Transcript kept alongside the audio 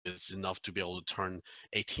is enough to be able to turn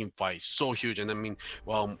a team fight so huge. And I mean,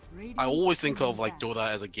 well, I always think of like Dota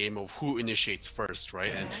as a game of who initiates first,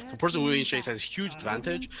 right? And the person who initiates has a huge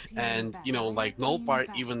advantage, and you know, like Nullifier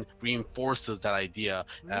even reinforces that idea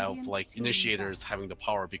of like initiators having the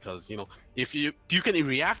power, because you know, if you can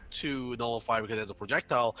react to Nullifier because it's a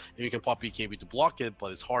projectile and you can pop BKB to block it,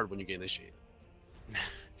 but it's hard when you get initiated.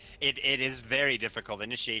 It is very difficult.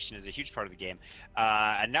 Initiation is a huge part of the game.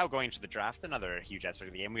 And now going to the draft, another huge aspect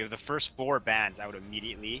of the game. We have the first 4 bans out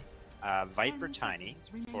immediately. Viper Tiny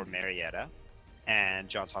for Marietta, and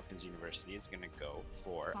Johns Hopkins University is going to go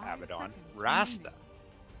for Abaddon Rasta.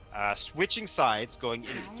 Switching sides going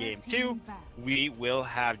into game 2, we will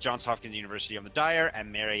have Johns Hopkins University on the Dire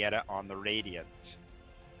and Marietta on the Radiant.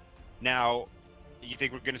 Now, you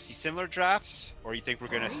think we're going to see similar drafts, or you think we're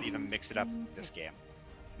going to see them mix it up this game?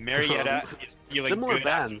 Marietta is feeling similar good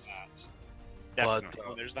bans, definitely.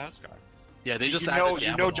 but there's the Huskar. Yeah, they just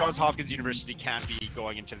you know Johns Hopkins University can't be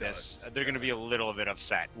going into this. They're going to be a little bit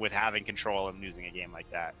upset with having control and losing a game like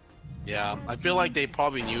that. Yeah, I feel like they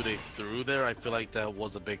probably knew they threw there. I feel like that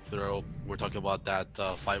was a big throw. We're talking about that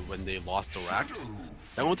fight when they lost to Rax.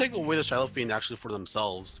 That won't take away the Shadow Fiend actually for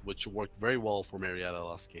themselves, which worked very well for Marietta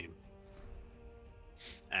last game.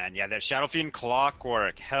 And yeah, there's Shadow Fiend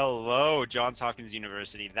Clockwork. Hello, Johns Hopkins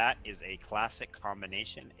University. That is a classic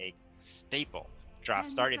combination, a staple draft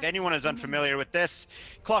start. If anyone is unfamiliar with this,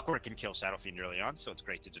 Clockwork can kill Shadow Fiend early on, so it's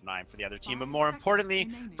great to deny him for the other team. But more importantly,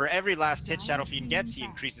 for every last hit Shadow Fiend gets, he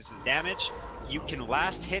increases his damage. You can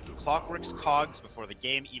last hit Clockwork's cogs before the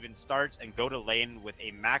game even starts and go to lane with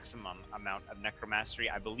a maximum amount of Necromastery.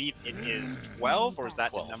 I believe it is 12, or is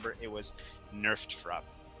that 12. The number it was nerfed from?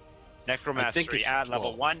 Necromastery at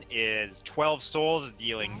level 1 is 12 souls,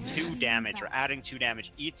 dealing 2 damage, or adding 2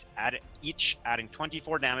 damage each, adding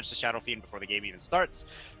 24 damage to Shadow Fiend before the game even starts.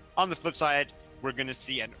 On the flip side, we're going to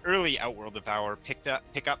see an early Outworld Devour pick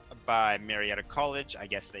up by Marietta College. I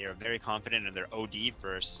guess they are very confident in their OD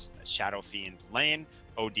versus Shadow Fiend lane.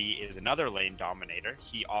 OD is another lane dominator.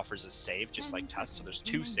 He offers a save just like Tusk, so there's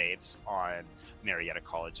 2 saves on Marietta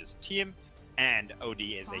College's team. And OD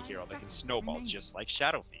is a hero that can snowball just like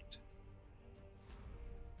Shadow Fiend.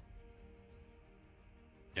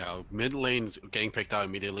 Yeah, mid lane's getting picked out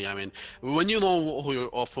immediately. I mean, when you know who your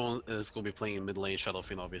opponent is going to be playing in mid lane, Shadow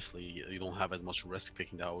Fiend, obviously, you don't have as much risk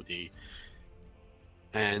picking the OD.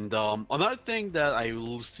 And another thing that I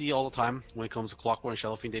will see all the time when it comes to Clockwork and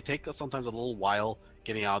Shadow Fiend, they take sometimes a little while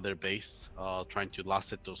getting out of their base, trying to last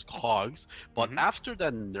hit those cogs. But after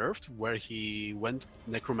that nerf where he went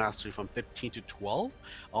Necromastery from 15 to 12,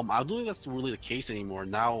 I don't think that's really the case anymore.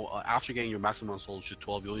 Now, after getting your maximum souls to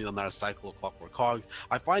 12, you'll need another cycle of Clockwork cogs.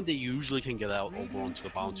 I find they usually can get out over onto the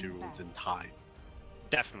bounty runes in time.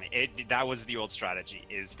 Definitely. That was the old strategy,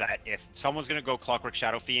 is that if someone's going to go Clockwork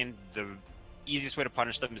Shadow Fiend, the easiest way to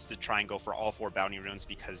punish them is to try and go for all 4 bounty runes,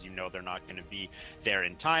 because you know they're not going to be there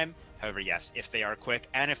in time. However, yes, if they are quick,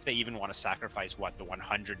 and if they even want to sacrifice the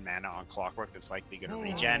 100 mana on Clockwork that's likely going to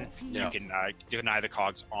regen, you can deny the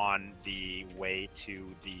cogs on the way to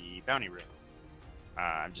the bounty rune.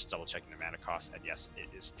 I'm just double checking the mana cost, and yes, it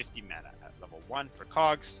is 50 mana at level 1 for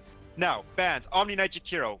cogs. Now, bans. Omni Nitric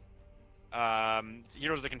Hero.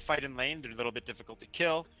 Heroes that can fight in lane, they're a little bit difficult to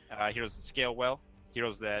kill. Heroes that scale well.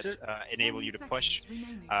 Heroes that enable you to push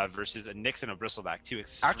versus a Nyx and a Bristleback, 2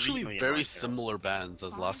 actually very similar bans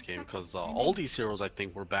as last game, because all these heroes I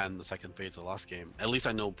think were banned in the second phase of last game. At least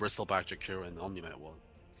I know Bristleback, Jakira, and Omni-Knight won.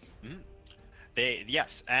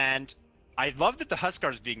 Yes, and I love that the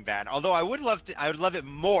Huskar is being banned. Although I would love it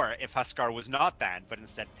more if Huskar was not banned, but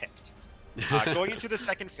instead picked. Going into the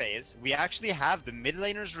second phase, we actually have the mid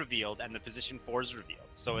laners revealed and the position 4s revealed.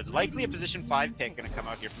 So it's likely a position 5 pick going to come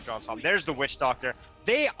out here from Johns Hopkins. There's the Witch Doctor.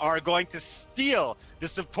 They are going to steal the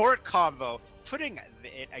support combo, putting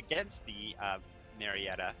it against the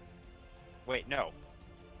Marietta. Wait, no.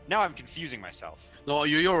 Now I'm confusing myself. No,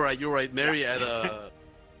 you're right. You're right. Marietta.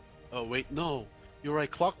 Oh wait, no. You're right.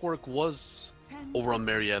 Clockwork was over on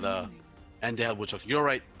Marietta. And they had Witch Doctor. You're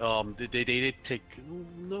right. They did take.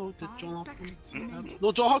 No, did John Hopkins?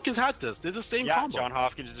 No, John Hopkins had this. They're the same combo. Yeah, John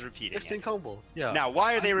Hopkins is repeating the same combo. Yeah. Now,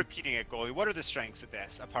 why are they repeating it, goalie? What are the strengths of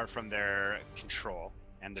this, apart from their control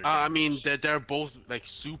and their? I mean, they're both like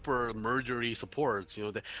super murdery supports.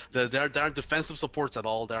 You know, they're defensive supports at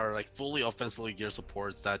all. They're like fully offensively geared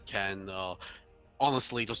supports that can.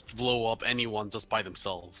 Honestly, just blow up anyone just by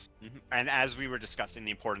themselves. And as we were discussing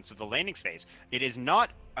the importance of the laning phase, it is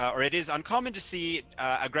not, or it is uncommon to see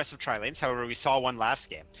aggressive tri-lanes. However, we saw one last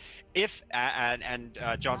game. If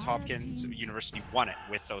Johns Hopkins University won it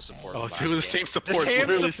with those supports. Oh, so the same supports. The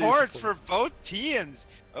same supports for both teams.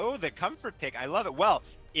 Oh, the comfort pick. I love it. Well,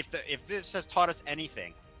 if this has taught us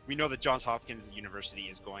anything, we know that Johns Hopkins University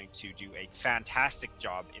is going to do a fantastic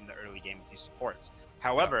job in the early game with these supports.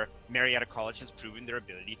 However, Marietta College has proven their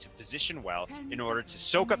ability to position well in order to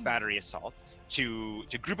soak up battery assault, to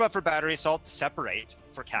group up for battery assault, separate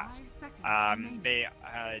for cast.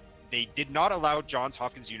 They did not allow Johns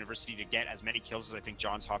Hopkins University to get as many kills as I think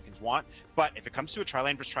Johns Hopkins want, but if it comes to a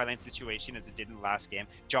tri-lane versus tri-lane situation as it did in the last game,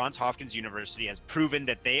 Johns Hopkins University has proven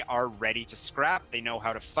that they are ready to scrap. They know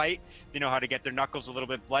how to fight, they know how to get their knuckles a little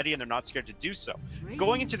bit bloody, and they're not scared to do so.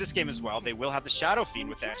 Going into this game as well, they will have the Shadow Fiend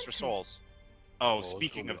with the extra souls. Oh,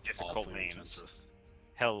 speaking of difficult lanes.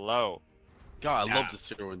 Hello. God, I love this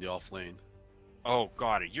hero in the off lane. Oh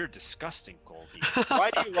god, you're disgusting, Goldie. Why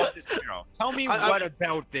do you love this hero? Tell me what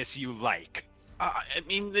about this you like. I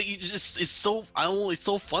mean, you just—it's so I don't know. It's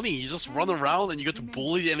so funny. You just run around and you get to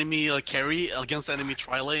bully the enemy carry against enemy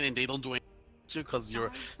tri-lane, and they don't do anything because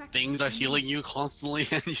your things are healing you constantly,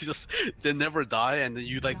 and they never die, and then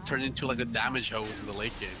you like turn into like a damage hose in the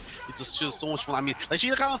late game. It's just so much fun. I mean, like she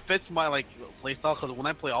kind of fits my like playstyle because when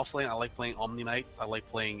I play offlane, I like playing Omni Knights. I like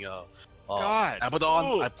playing Abaddon.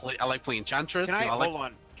 Ooh. I like playing Enchantress. Hold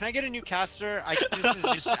on. Can I get a new caster? This is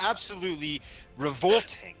just absolutely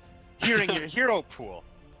revolting. Hearing your hero pool.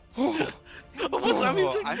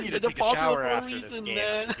 I need to take a shower after this game.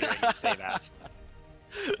 Hearing you say that.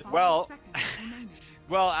 Well,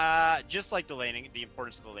 just like the laning, the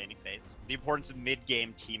importance of the laning phase, the importance of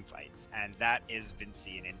mid-game team fights, and that has been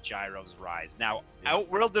seen in Gyro's rise. Now,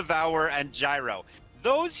 Outworld Devourer and Gyro,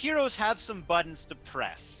 those heroes have some buttons to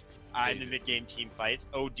press. In the mid-game team fights,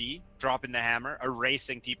 OD, dropping the hammer,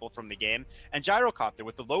 erasing people from the game, and Gyrocopter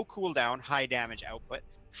with the low cooldown, high damage output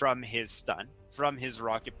from his stun, from his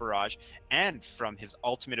rocket barrage, and from his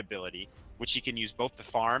ultimate ability, which he can use both to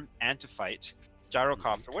farm and to fight.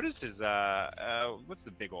 Gyrocopter, what is his, what's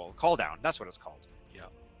the big ol' call down? That's what it's called. Yeah.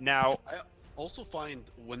 Now, I also find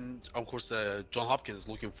when, of course, John Hopkins is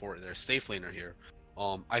looking for their safe laner here,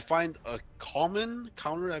 I find a common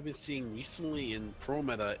counter I've been seeing recently in pro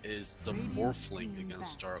meta is the Morphling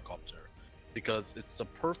against Gyrocopter, because it's a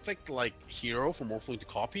perfect like hero for Morphling to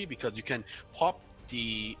copy, because you can pop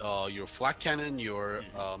the your flak cannon, your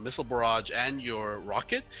missile barrage, and your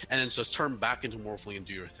rocket, and then just turn back into Morphling and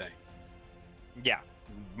do your thing. Yeah,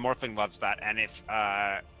 Morphling loves that, and if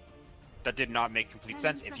that did not make complete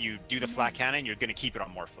sense, if you do the flak cannon, you're going to keep it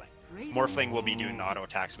on Morphling. Morphling will be doing the auto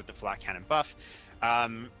attacks with the flak cannon buff.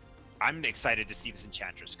 I'm excited to see this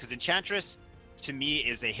Enchantress, because Enchantress to me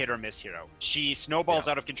is a hit or miss hero. She snowballs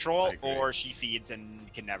out of control, or she feeds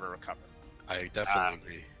and can never recover. I definitely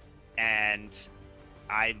agree. And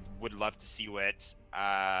I would love to see what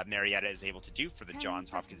Marietta is able to do for the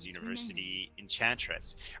Johns Hopkins University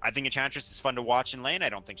Enchantress. I think Enchantress is fun to watch in lane. I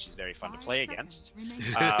don't think she's very fun to play against.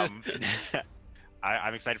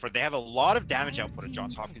 I'm excited for it. They have a lot of damage output at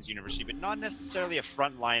Johns Hopkins University, but not necessarily a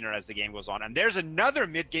frontliner as the game goes on. And there's another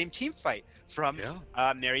mid-game team fight from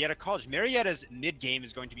Marietta College. Marietta's mid-game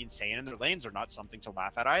is going to be insane, and their lanes are not something to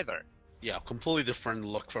laugh at either. Yeah, completely different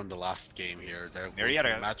look from the last game here. They're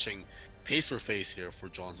Marietta matching pace for face here for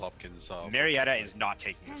Johns Hopkins. Marietta is not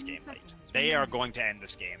taking this game late. They are going to end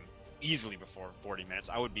this game easily before 40 minutes.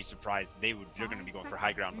 I would be surprised they're going to be going for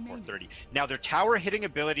high ground before 30. Now their tower hitting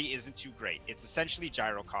ability isn't too great. It's essentially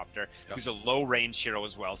Gyrocopter, who's a low range hero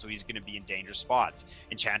as well, so he's going to be in danger spots.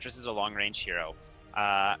 Enchantress is a long range hero.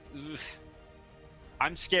 I'm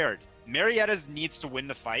scared. Marietta needs to win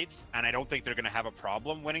the fights, and I don't think they're going to have a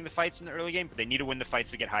problem winning the fights in the early game, but they need to win the fights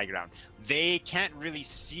to get high ground. They can't really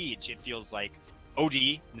siege, it feels like.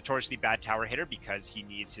 OD, notoriously bad tower hitter, because he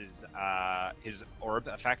needs his orb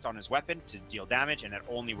effect on his weapon to deal damage, and it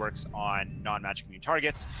only works on non-magic immune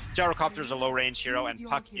targets. Gyrocopter is a low range hero, and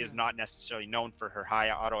Puck is not necessarily known for her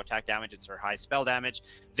high auto attack damage, it's her high spell damage.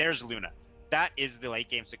 There's Luna. That is the late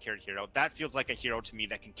game secured hero. That feels like a hero to me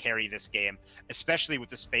that can carry this game, especially with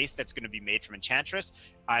the space that's going to be made from Enchantress.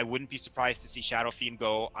 I wouldn't be surprised to see Shadow Fiend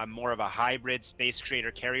go on more of a hybrid space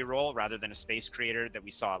creator carry role rather than a space creator that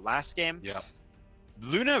we saw last game. Yeah.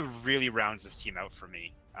 Luna really rounds this team out for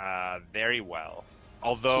me very well.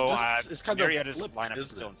 Although Marietta's lineup is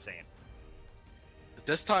still insane.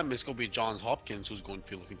 This time it's going to be Johns Hopkins who's going to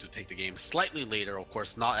be looking to take the game slightly later. Of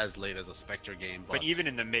course, not as late as a Spectre game. But even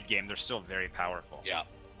in the mid game, they're still very powerful. Yeah.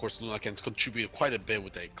 Of course, Luna can contribute quite a bit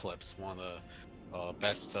with the Eclipse. One of the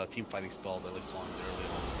best team fighting spells at least on the early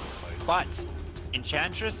on fights. But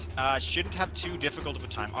Enchantress shouldn't have too difficult of a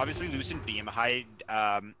time. Obviously, Lucent Beam, a high,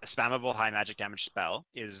 spammable high magic damage spell,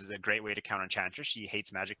 is a great way to counter Enchantress. She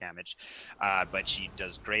hates magic damage, but she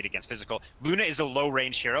does great against physical. Luna is a low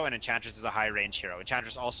range hero, and Enchantress is a high range hero.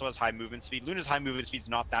 Enchantress also has high movement speed. Luna's high movement speed is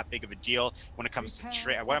not that big of a deal when it comes to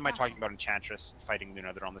what am I talking about? Enchantress fighting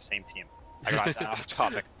Luna. They're on the same team. I got that off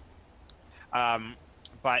topic.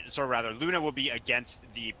 But so rather, Luna will be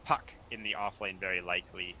against the Puck in the off lane very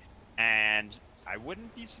likely, and I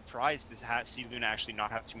wouldn't be surprised to see Luna actually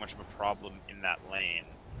not have too much of a problem in that lane.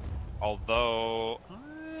 Although,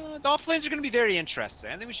 the off lanes are going to be very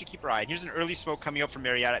interesting. I think we should keep our eye. Here's an early smoke coming up from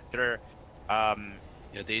Marietta at Thur.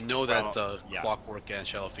 Yeah, they know that Clockwork and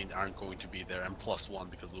Shadow Fiend aren't going to be there, and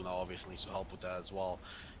 +1 because Luna obviously needs to help with that as well.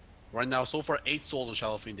 Right now, so far 8 souls on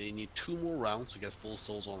Shadow Fiend. They need 2 more rounds to get full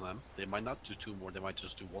souls on them. They might not do 2 more, they might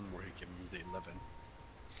just do 1 more and give them the 11.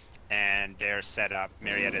 And they're set up,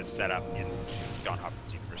 Marietta is set up in Johns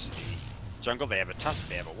Hopkins University jungle. They have a Tusk,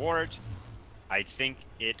 they have a Ward. I think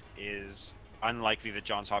it is unlikely that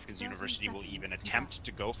Johns Hopkins University will even attempt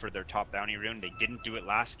to go for their top bounty rune. They didn't do it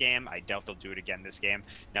last game. I doubt they'll do it again this game,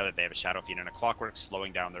 now that they have a Shadow Fiend and a Clockwork,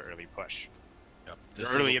 slowing down their early push. Yep. Their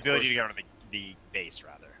early ability to get out of the base,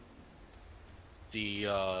 rather. The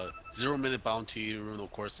 0-minute bounty rune,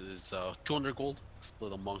 of course, is 200 gold,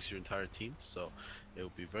 split amongst your entire team, so it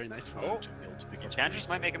would be very nice for them to be able to pick up. Enchantress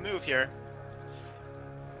might make a move here.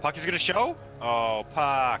 Puck is going to show? Oh,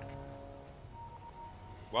 Puck.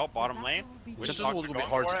 Well, bottom lane. Which will be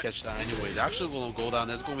hard to catch that anyway. They're actually going to go down.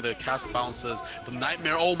 There's going to be the cast bounces. The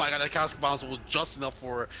Nightmare. Oh my god, that cast bounce was just enough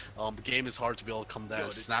for the game is hard to be able to come down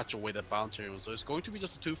and snatch away that bounty rune. So it's going to be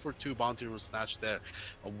just a 2-for-2 bounty rune snatch there.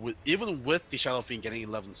 Even with the Shadow Fiend getting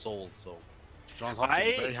 11 souls. So Johns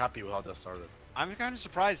Hopkins is very happy with how that started. I'm kind of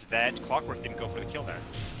surprised that Clockwork didn't go for the kill there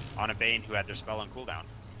on a Bane who had their spell on cooldown.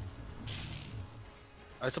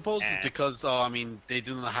 I suppose it's because I mean they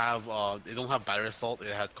don't have battery assault.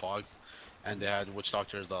 They had cogs, and they had Witch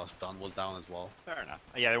Doctor's stun was down as well. Fair enough.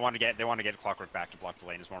 Yeah, they want to get Clockwork back to block the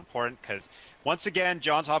lane is more important, because once again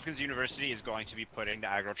Johns Hopkins University is going to be putting the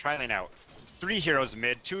aggro tri-lane out. 3 heroes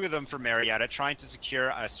mid, 2 of them for Marietta, trying to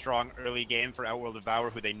secure a strong early game for Outworld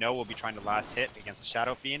Devourer, who they know will be trying to last hit against the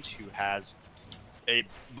Shadow Fiend, who has a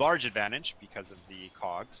large advantage because of the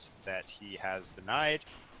cogs that he has denied.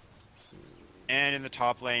 And in the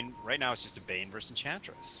top lane, right now it's just a Bane versus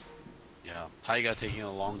Enchantress. Yeah, Taiga taking a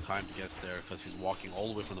long time to get there because he's walking all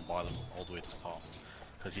the way from the bottom all the way to the top.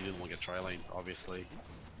 Because he didn't want to get tri-lane, obviously.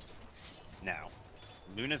 Now,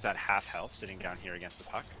 Luna's at half health sitting down here against the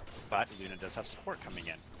Puck, but Luna does have support coming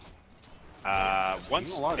in.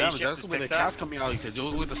 Once a lot of damage. That's going to be the cast coming out.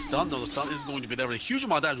 With the stun, though, the stun is going to be there with a huge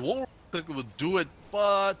amount of damage. One click would do it,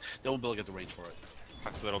 but they won't be able to get the range for it.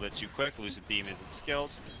 Puck's a little bit too quick. Lucid Beam isn't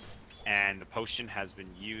skilled. And the potion has been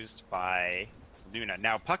used by Luna.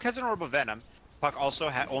 Now, Puck has an Orb of Venom. Puck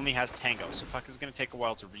also only has Tango, so Puck is going to take a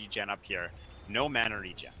while to regen up here. No mana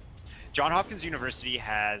regen. Johns Hopkins University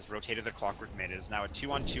has rotated their Clockwork mid. It is now a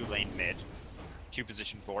 2-on-2 lane mid. 2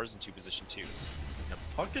 position 4s and 2 position 2s. Yeah,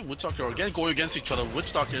 Puck and Witch Doctor are again going against each other.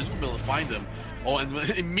 Witch Doctor is going to be able to find them. Oh, and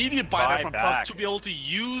immediate buyback from Puck to be able to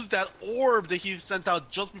use that orb that he sent out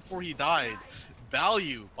just before he died.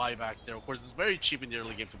 Value buyback there. Of course, it's very cheap in the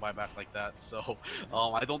early game to buy back like that, so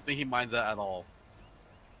I don't think he minds that at all.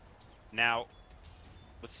 Now,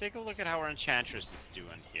 let's take a look at how our Enchantress is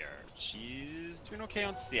doing here. She's doing okay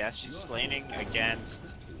on CS. She's just laning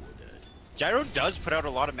against... Gyro does put out a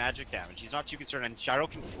lot of magic damage. He's not too concerned, and Gyro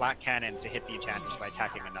can flat cannon to hit the Enchantress by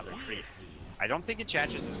attacking another creep. I don't think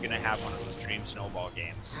Enchantress is going to have one of those Dream Snowball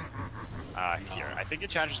games here. I think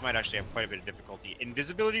Enchantress might actually have quite a bit of difficulty.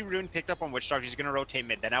 Invisibility Rune picked up on Witch Doctor. He's going to rotate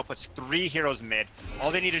mid. That now puts 3 heroes mid.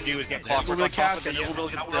 All they need to do is get Clockwork on top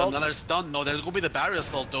of another stun. No, there's going to be the Barrier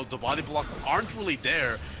Assault, though. The body blocks aren't really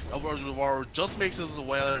there. Or just makes it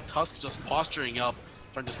away. Tusk's just posturing up,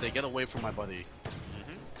 trying to say, get away from my buddy.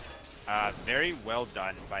 Very well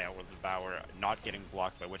done by Outworld Devourer, not getting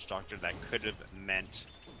blocked by Witch Doctor. That could have meant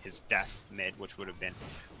his death mid, which would have been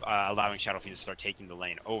allowing Shadow Fiend to start taking the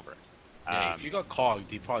lane over. Yeah, if you got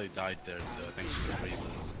cogged, he probably died there thanks to the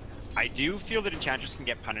reasons. I do feel that Enchantress can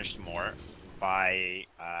get punished more by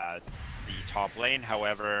the top lane.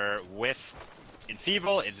 However, with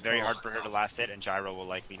Enfeeble, it's very hard for her to last hit, and Gyro will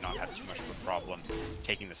likely not have too much of a problem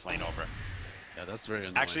taking this lane over. Yeah, that's very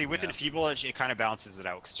annoying. Actually, with Enfeeble, it kind of balances it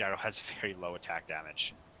out, because Gyro has very low attack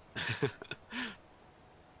damage.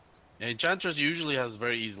 Yeah, Enchantress usually has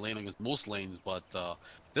very easy lane against most lanes, but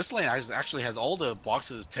this lane actually has all the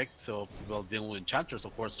boxes ticked. So while dealing with Enchantress,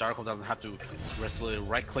 of course, Jericho doesn't have to necessarily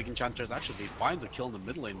right-click Enchantress. Actually, they find the kill in the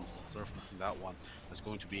mid lane, surfacing that one. That's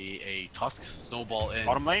going to be a Tusk snowball in.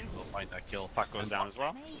 Bottom lane, They'll find that kill. puck goes And down as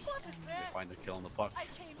well. they find the kill in the puck. I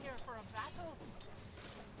came here for a battle.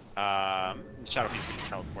 Shadowfiend's gonna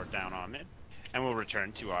teleport down on mid, and we'll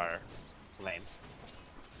return to our lanes.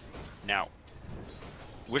 Now,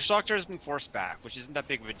 Witch Doctor has been forced back, which isn't that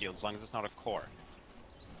big of a deal as long as it's not a core.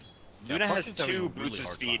 Yeah, Luna Puck has is having a 2 really boots of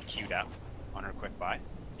hard speed time. queued up on her quick buy.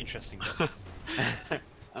 Interesting.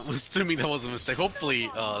 I'm assuming that was a mistake. Hopefully,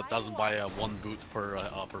 doesn't buy 1 boot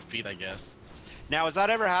per feet, I guess. Now, has that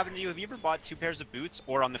ever happened to you? Have you ever bought 2 pairs of boots?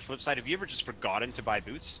 Or on the flip side, have you ever just forgotten to buy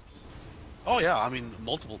boots? Oh yeah, I mean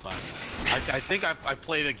multiple times. I think I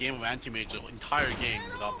played a game of Anti-Mage the entire game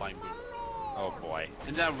without buying boots. Oh boy.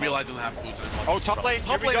 And then I realized I didn't have boots. And Oh, top lane!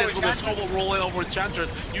 Top Here we lane go, is going to Enchantress. snowball rolling over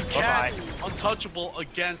Enchantress. You Bye-bye. can't untouchable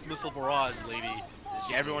against Missile Barrage, lady.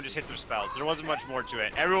 Everyone just hit their spells. There wasn't much more to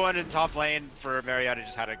it. Everyone in top lane for Marietta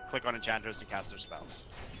just had to click on Enchantress and cast their spells.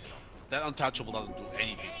 That untouchable doesn't do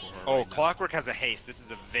anything for her. Oh, right now. Clockwork has a haste. This is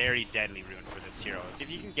a very deadly rune for this hero. See if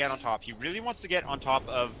he can get on top. He really wants to get on top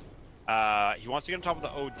of he wants to get on top of the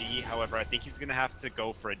OD. However, I think he's gonna have to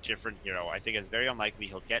go for a different hero. I think it's very unlikely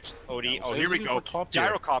he'll get OD. Yeah, Oh, so here we he's go. looking for top tier.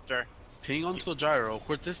 Gyrocopter. Ping onto the gyro. Of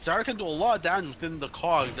course, this gyro can do a lot of damage within the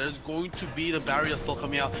cogs. There's going to be the barrier still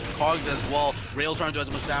coming out. Cogs as well. Rail trying to do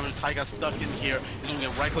as much damage. Ty got stuck in here. He's going to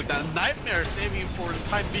get right click that. Nightmare saving him for the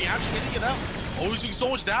time being. Actually getting it out. Oh, he's doing so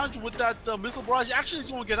much damage with that missile barrage. Actually,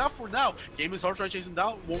 he's going to get out for now. Game is hard trying to chase him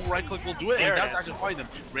down. One right click will do it. There And it that's is. actually find him.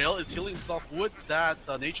 Rail is healing himself with that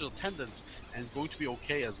Nature's Attendance. And it's going to be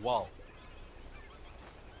okay as well.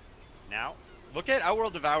 Now, look at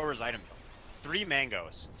Outworld Devourer's item build. 3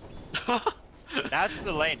 mangoes. That's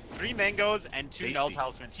the lane. 3 mangoes and 2 null Tasty.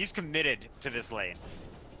 talismans. He's committed to this lane.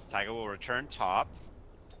 Tiger will return top.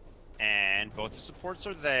 And both the supports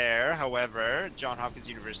are there. However, Johns Hopkins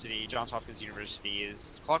University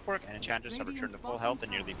is Clockwork, and Enchantress have returned to full health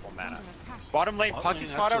and nearly full mana. Bottom lane, Puck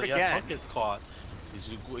is caught out Actually, again. Yeah, Puck is caught.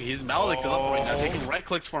 He's Maldic up right now, taking right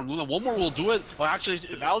clicks from Luna. One more will do it. Well, actually,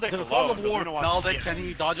 Maldic the alone, fog of war. Luna wants to Maldic, see it. can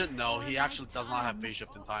he dodge it? No, he actually does not have phase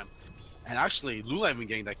shift in time. And actually, Luna even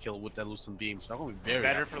getting that kill with that Lucent Beam, so I'm going to be very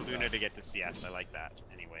Better happy for with Luna that. to get the CS. I like that.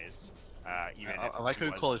 Anyways, even I if like how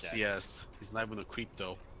he you call it was dead. CS. He's not even a creep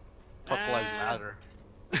though. Puck lives matter.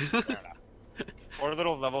 Fair enough. Or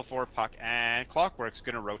little level 4 Puck, and Clockwork's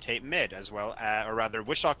gonna rotate mid as well, or rather,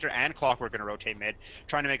 Witch Doctor and Clockwork gonna rotate mid,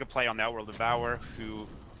 trying to make a play on the Outworld Devourer, who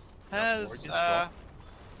has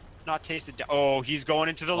not tasted. Oh, he's going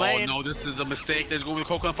into the lane. Oh no, this is a mistake. There's going to be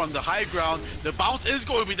Coconut from the high ground. The bounce is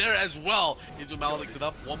going to be there as well. He's with Maldic it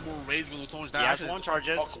up. One more raise going to do so much damage. He has 1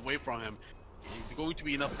 charges. Puck away from him. He's going to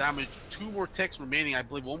be enough damage. 2 more ticks remaining. I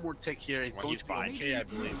believe 1 more tick here. He's Well, going he's to be fine. okay, I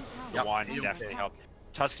believe. The Yep, one he'll be definitely okay. helped.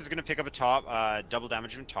 Tusk is gonna pick up a top, double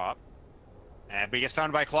damage from top, but he gets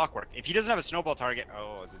found by Clockwork. If he doesn't have a snowball target,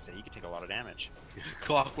 oh, as I say, he could take a lot of damage.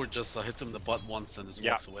 Clockwork just hits him in the butt once and just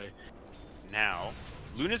walks away. Now,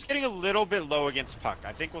 Luna's getting a little bit low against Puck.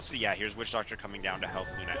 I think we'll see. Yeah, here's Witch Doctor coming down to help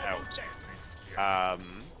Luna out.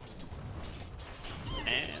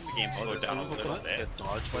 And the game slowed down a little bit. Get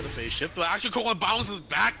dodged by the phase shift, but actually Coconut bounces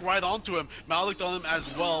back right onto him. Maldic on him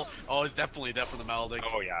as well. Oh, it's definitely Maldic.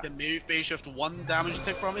 Oh yeah. Can maybe phase shift 1 damage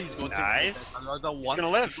tick from it. He's going Nice. to another 1. gonna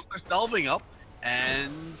live. They're salving up,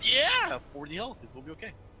 and yeah, 40 health. He's gonna be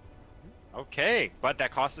okay. Okay, but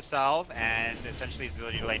that costs a salve, and essentially his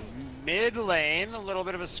ability to lane mid lane, a little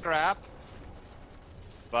bit of a scrap.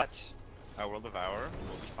 But Outworld Devourer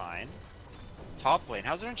will be fine. Top lane,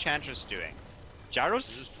 how's our Enchantress doing? Gyro's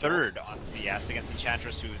Just 3rd on CS against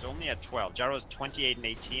Enchantress, who is only at 12. Gyro's 28 and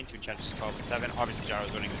 18 to Enchantress 12 and 7. Obviously,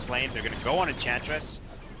 Gyro's winning this lane. They're going to go on Enchantress.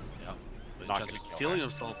 Yeah. But Not Enchantress gonna kill sealing her.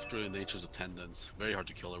 himself through Nature's Attendance. Very hard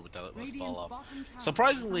to kill her with that spell up.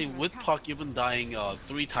 Surprisingly, with Puck even dying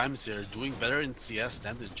 3 times here, doing better in CS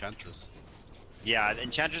than the Enchantress. Yeah,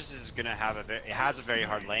 Enchantress is going to have it has a very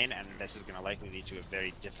hard lane, and this is going to likely lead to a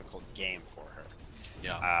very difficult game for her.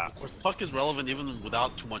 Yeah. Of course, Puck is relevant even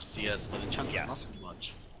without too much CS, but Enchantress Yes. not too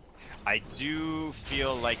much. I do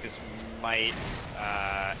feel like this might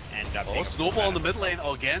end up being Oh, a snowball in the benefit. mid lane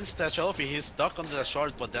against that Shellfie. He's stuck under that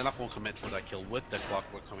shard, but they're not going to commit for that kill with the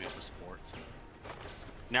Clockwork coming up for support.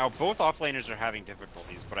 Now, both offlaners are having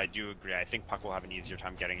difficulties, but I do agree. I think Puck will have an easier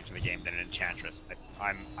time getting into the game than an Enchantress.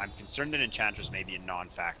 I'm concerned that Enchantress may be a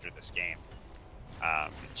non-factor this game.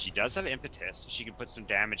 She does have impetus. She can put some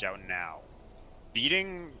damage out now.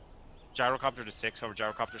 Beating Gyrocopter to 6, however,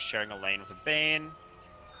 Gyrocopter's sharing a lane with a Bane.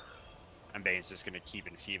 And Bane's just going to keep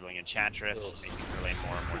enfeebling Enchantress, making her lane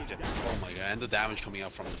more and more difficult. Oh my god, and the damage coming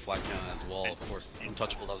out from the flat cannon as well. Of course,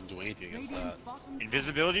 Untouchable doesn't do anything against that.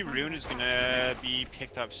 Invisibility Rune is going to be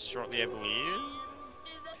picked up shortly, I believe.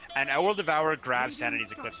 And Owl Devourer grabs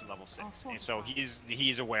Sanity's Eclipse at level 6. And so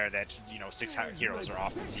he's aware that, you know, 6 heroes are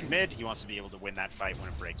often seen mid. He wants to be able to win that fight when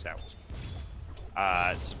it breaks out.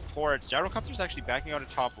 Supports. Gyrocopter's actually backing out a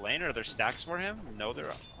top lane. Are there stacks for him? No, there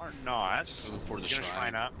are not. He's for the gonna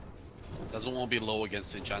shrine up. Doesn't want to be low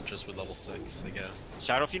against Enchantress with level 6, I guess.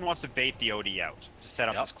 Shadow Fiend wants to bait the OD out to set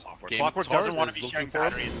up this Clockwork. Game Clockwork doesn't want to be sharing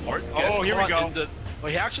batteries. Oh, here we go.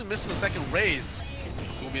 Well, he actually missed the second raise.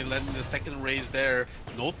 He's going to be letting the second raise there.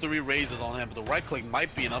 No 3 raises on him, but the right click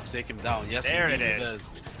might be enough to take him down. Yes, there it is.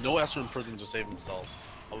 No Esper in prison to save himself.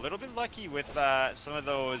 A little bit lucky with some of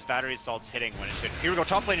those battery assaults hitting when it should. Here we go,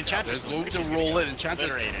 top lane Enchantress. There's going to roll in.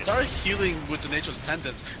 Enchantress started healing with the Nature's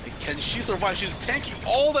Attendants. Can she survive? She's tanking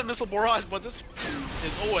all that missile barrage, but this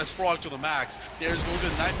is OS Frog to the max. There's going to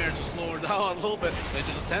be a Nightmare to slow her down a little bit.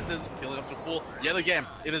 Nature's Attendants healing up to full. Yet again,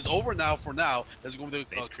 it is over now for now. There's going to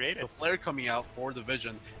be a flare coming out for the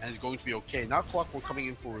Vision, and it's going to be okay. Now Clockwork coming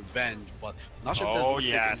in for revenge, but not sure if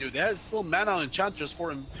there's can do. There's still mana on Enchantress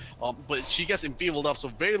for him, but she gets enfeebled up, so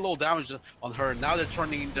very low damage on her. Now they're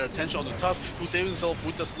turning their attention on the Tusk, who's saving himself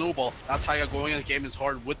with the snowball. Now Taiga going in the game is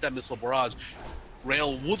hard with that missile barrage.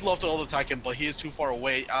 Rail would love to auto-attack him, but he is too far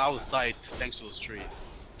away, out of sight, thanks to those trees.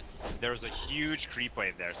 There's a huge creep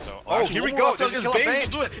wave there, so... Oh, here we go! There's Bane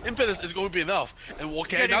to do it! Impetus is going to be enough. And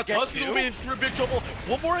okay, now Tusk is going to be in big trouble.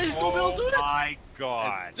 One more, he's going to be able to do it! Oh my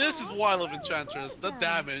god. And this is why I love Enchantress, the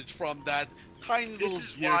damage from that tiny little This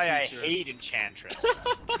is why I hate Enchantress.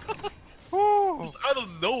 Just out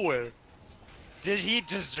of nowhere. Did he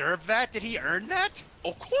deserve that? Did he earn that?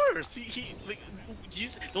 Of course. He like,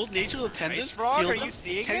 those Nature's Attendants. Frog, are you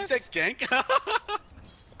seeing this? Gank.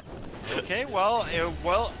 Okay, well,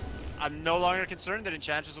 I'm no longer concerned that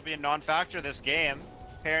Enchantress will be a non-factor this game.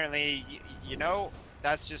 Apparently, you know,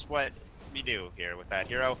 that's just what we do here with that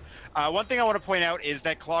hero. One thing I want to point out is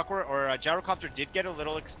that Clockwork or Gyrocopter did get a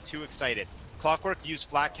little too excited. Clockwork used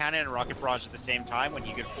Flat Cannon and Rocket Barrage at the same time when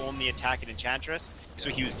he could only attack an Enchantress.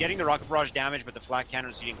 So he was getting the Rocket Barrage damage, but the Flat Cannon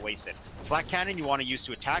was getting wasted. Flat Cannon you want to use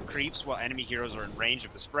to attack creeps while enemy heroes are in range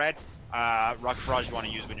of the spread. Rocket Barrage you want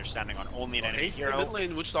to use when you're standing on only an enemy hero. Mid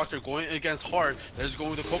lane Witch Doctor going against hard. There's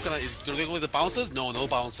going with the Coconut. Is there going with the bounces? No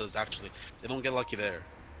bounces actually. They don't get lucky there.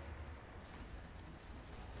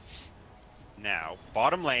 Now,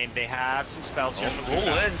 bottom lane, they have some spells here.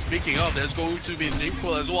 Roll in. Speaking of, there's going to be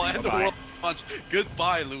Nymquil as well, and the World Punch.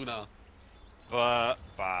 Goodbye, Luna.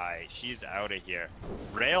 Bye. She's out of here.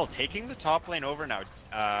 Rail taking the top lane over now.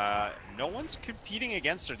 No one's competing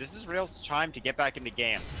against her. This is Rail's time to get back in the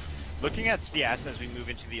game. Looking at CS as we move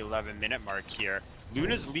into the 11-minute mark here,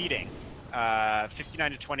 Luna's leading.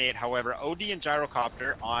 59 to 28. However, OD and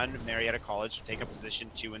Gyrocopter on Marietta College to take up position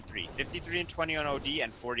 2 and 3. 53 and 20 on OD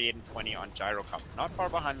and 48 and 20 on Gyrocopter. Not far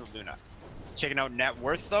behind the Luna. Checking out net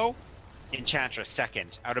worth though. Enchantress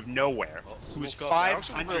second out of nowhere. Who's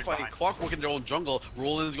 500 Clockwork in their own jungle.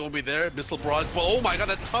 Roland is going to be there. Missile barrage. But oh my god,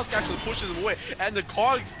 that Tusk actually pushes him away. And the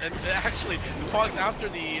Cogs, after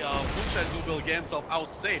the Moonshine is going to be able to get himself out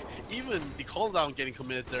safe. Even the call down getting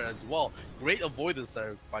committed there as well. Great avoidance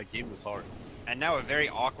there by Game This Hard. And now a very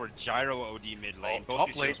awkward Gyro OD mid lane.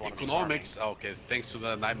 Top lane, economics. Okay, thanks to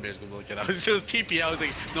the Nightmares going to be able to get out. It's just TP. I was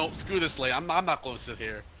like, no, screw this lane. I'm not going to sit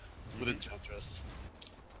here with Enchantress.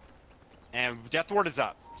 And Death Ward is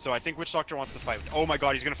up, so I think Witch Doctor wants to fight. Oh my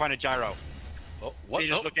god, he's gonna find a Gyro. Oh, what? They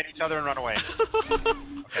just look at each other and run away.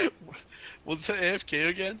 Okay. Was it AFK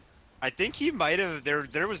again? I think he might have.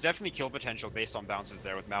 There was definitely kill potential based on bounces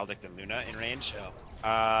there with Maledict and Luna in range. Yeah.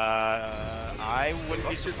 I wouldn't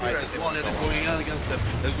be surprised if they wanted to going on against them.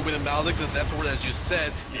 There's gonna be the Maledict and Death Ward, as you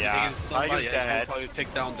said. Yeah. Somebody probably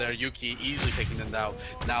take down there. Yuki easily taking them down.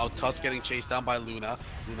 Now Tusk getting chased down by Luna.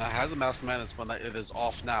 Luna has a Mass Madness, but it is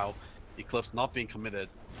off now. Eclipse not being committed.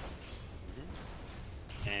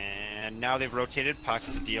 And now they've rotated Puck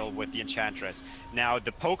to deal with the Enchantress. Now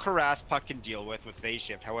the poke harass Puck can deal with phase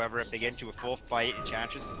shift. However, if they get into a full fight,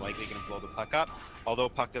 Enchantress is likely going to blow the Puck up. Although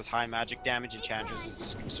Puck does high magic damage, Enchantress is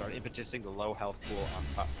just going to start impetusing the low health pool on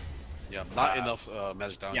Puck. Yeah, not enough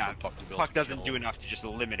magic damage for Puck to build. Puck doesn't do enough to just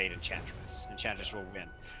eliminate Enchantress. Enchantress will win.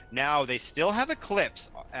 Now they still have Eclipse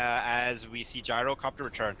as we see Gyrocopter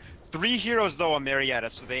return. 3 heroes though on Marietta,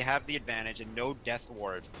 so they have the advantage, and no Death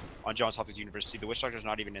Ward on Johns Hopkins University. The Witch Doctor's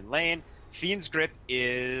not even in lane. Fiend's Grip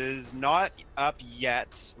is not up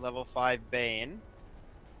yet. Level 5 Bane.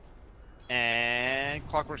 And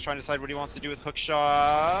Clockwork's trying to decide what he wants to do with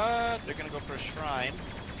Hookshot. They're gonna go for a Shrine.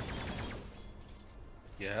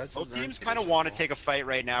 Yeah, it's Both teams kind of want to take a fight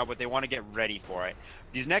right now, but they want to get ready for it.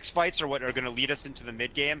 These next fights are what are going to lead us into the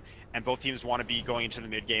mid game, and both teams want to be going into the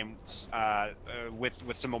mid game with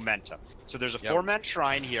some momentum. So there's a 4-man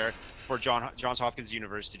shrine here for Johns Hopkins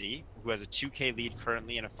University, who has a 2K lead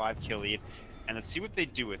currently and a 5-kill lead. And let's see what they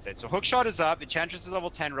do with it. So Hookshot is up, Enchantress is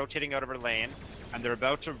level 10, rotating out of her lane, and they're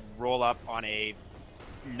about to roll up on a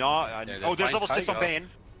oh, there's level 6 on Bane.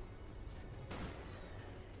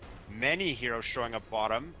 Many heroes showing up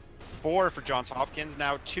bottom. 4 for Johns Hopkins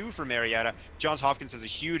now, 2 for Marietta. Johns Hopkins has a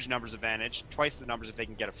huge numbers advantage, twice the numbers if they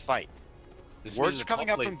can get a fight. Words are coming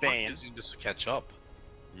up from Bane. Just to catch up.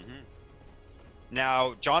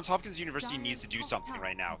 Now, Johns Hopkins University needs to do something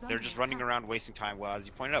right now. They're just running around wasting time. Well, as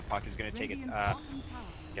you pointed out, Puck is going to take it,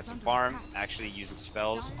 get some farm, actually using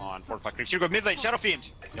spells on Fortified Creeps. Here we go, mid lane, Shadow Fiend.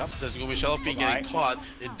 Yep, there's going to be Shadow Fiend getting caught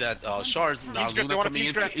in that shards. Now Script, Luna coming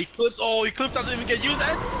in. Eclipse, oh, Eclipse doesn't even get used.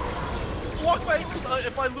 And blocked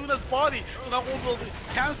by Luna's body. So now we'll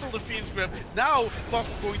cancel the Fiend's grip. Now, Puck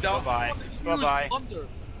going down. Bye-bye.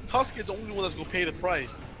 Tusk is the only one that's going to pay the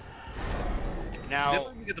price. Now, they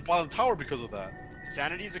don't even get the bottom tower because of that.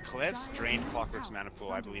 Sanity's Eclipse drained Clockwork's mana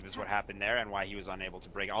pool, I believe is what happened there, and why he was unable to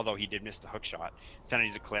break, although he did miss the hook shot.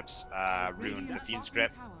 Sanity's Eclipse ruined the Fiend's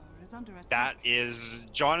grip. That is,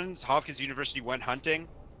 Johns Hopkins University went hunting,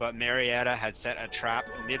 but Marietta had set a trap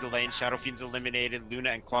mid lane. Shadow Fiend's eliminated, Luna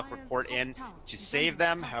and Clockwork port in to save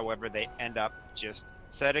them. However, they end up just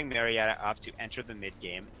setting Marietta up to enter the mid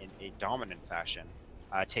game in a dominant fashion,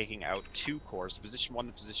 taking out 2 cores, the position 1,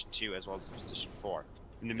 the position 2, as well as the position 4.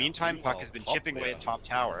 In the meantime, Puck has been chipping away at top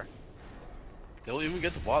tower. They don't even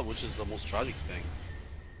get the bot, which is the most tragic thing.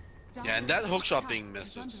 Yeah, and that hookshot being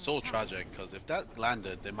missed is so tragic, because if that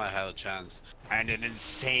landed, they might have a chance. And an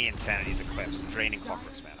insane Sanity's Eclipse, draining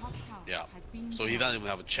Clockwork's mana. Yeah, so he doesn't even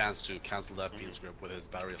have a chance to cancel that Fiend's grip with his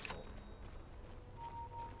Battery Assault.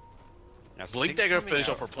 Now, Blink Dagger finish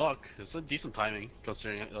off for Puck. It's a decent timing,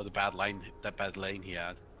 considering the bad lane he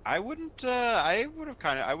had. I wouldn't. I would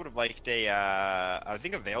have liked a. I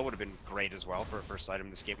think a Veil would have been great as well for a first item in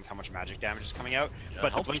this game with how much magic damage is coming out. Yeah,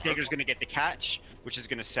 but the Blink Dagger is going to get the catch, which is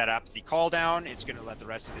going to set up the call down. It's going to let the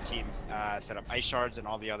rest of the teams set up ice shards and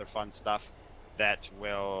all the other fun stuff that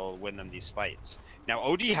will win them these fights. Now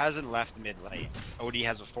OD hasn't left mid lane. OD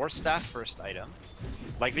has a Force Staff first item,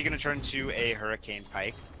 likely going to turn to a Hurricane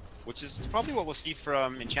Pike, which is probably what we'll see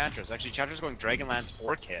from Enchantress. Actually, Enchantress going Dragonlance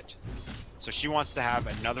or Kit. So she wants to have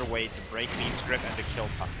another way to break Fiend's grip and to kill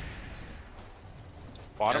Puck.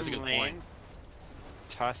 Bottom lane,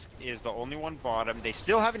 Tusk is the only one bottom. They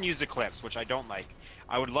still haven't used Eclipse, which I don't like.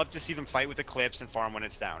 I would love to see them fight with Eclipse and farm when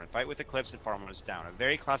it's down. And fight with Eclipse and farm when it's down. A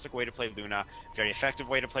very classic way to play Luna, very effective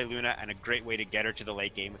way to play Luna, and a great way to get her to the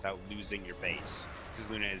late game without losing your base. Because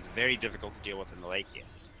Luna is very difficult to deal with in the late game.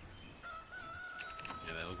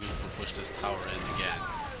 Yeah, they're looking to push this tower in again.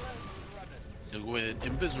 They're going to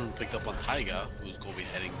Invis picked up on Taiga, who's going to be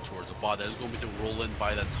heading towards the bot. There's going to be the roll in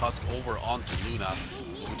by the Tusk over onto Luna.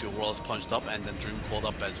 Going to Roll is punched up and then Dream pulled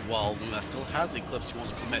up as well. Luna still has Eclipse, he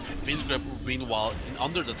wants to commit. Fiend's grip, meanwhile,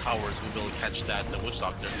 under the towers, will be able to catch that, the Witch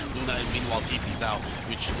Doctor. Luna, meanwhile, TP's out,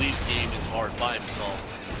 which leaves game is hard by himself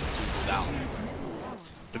to go down.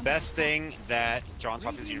 The best thing that Johns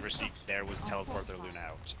Hopkins University there was teleport their Luna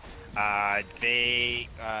out.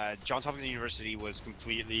 Johns Hopkins University was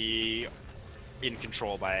completely in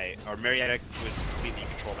control or Marietta was completely in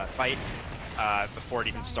control of that fight before it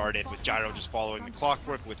even started, with Gyro just following the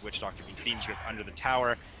clockwork, with Witch Doctor being Fiend's grip under the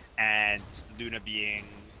tower, and Luna being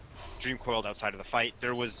Dream Coiled outside of the fight.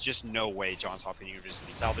 There was just no way Johns Hopkins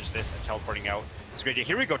University salvaged this and teleporting out. It's a great idea.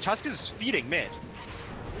 Here we go, Tusk is feeding mid.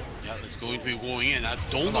 Yeah, it's going to be going in. I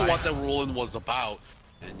don't know what that roll-in was about.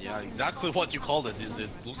 And yeah, exactly what you called it. It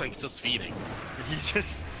looks like he's just feeding.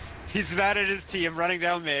 He's mad at his team running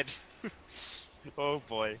down mid. Oh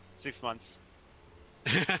boy, 6 months.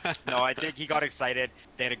 No, I think he got excited.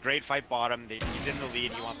 They had a great fight bottom. He's in the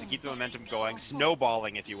lead. He wants to keep the momentum going,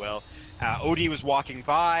 snowballing, if you will. OD was walking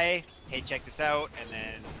by. Hey, check this out. And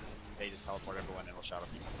then they just teleport everyone and will Shadow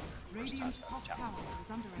Fiend.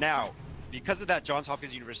 Now, because of that, Johns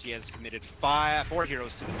Hopkins University has committed 4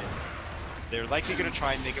 heroes to the mid. They're likely going to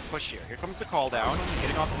try and make a push here. Here comes the call down,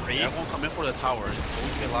 hitting off the That won't come in for the tower. It's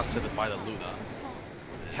going to get last hit by the Luna.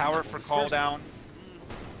 Tower for call down.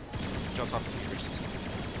 Johns Hopkins University.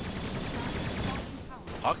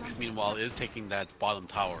 Puck, meanwhile, is taking that bottom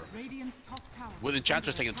tower. With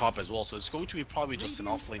Enchantress taking top as well, so it's going to be probably just an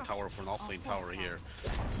off-lane tower for an off-lane tower here.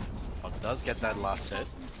 Puck does get that last hit.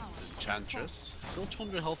 Enchantress, still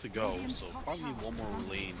 200 health to go, so probably one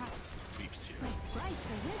more lane creeps here.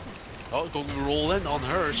 Oh, going to roll in on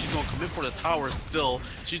her. She's going to commit for the tower still.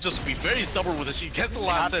 She just be very stubborn with it. She gets the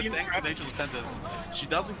last hit thanks to Nature's Attendance. She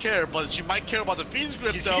doesn't care, but she might care about the Fiend's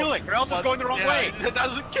Grip She's though. healing. Her health is going the wrong way. It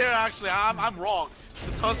doesn't care actually. I'm wrong.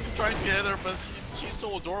 The Tusk is trying to get her, but she's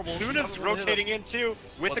so adorable. Luna's rotating in too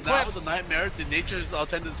with the now clips. with the Nightmare, the Nature's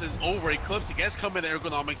Attendance is over. Eclipse, he gets coming,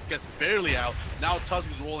 ergonomics gets barely out. Now Tusk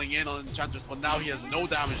is rolling in on Enchantress, but now he has no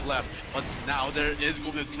damage left. But now there is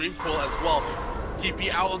going to be a Dream Coil as well. TP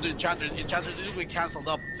out on the Enchantress. Enchantress is going to be cancelled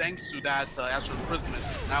up thanks to that Astral Imprisonment.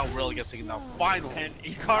 Now really gets taken down. Finally. And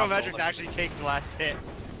Econometrics actually takes the last hit,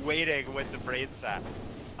 waiting with the Brain Sap.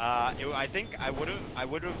 I think I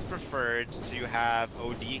would have preferred to have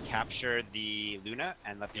OD capture the Luna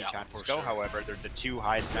and let the Enchantress go. Sure. However, they're the two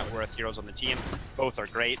highest net worth heroes on the team. Both are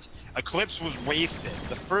great. Eclipse was wasted.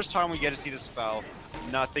 The first time we get to see the spell,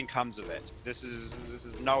 nothing comes of it. This is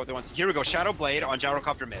not what they want to see. Here we go. Shadow Blade on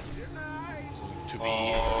Gyrocopter mid. To be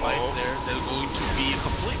right there, there's going to be a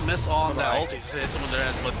complete miss on that ult. He hits him on their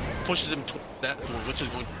head, but pushes him to that door, which is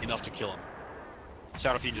going to be enough to kill him.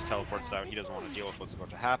 Shadow Fiend just teleports out. He doesn't want to deal with what's about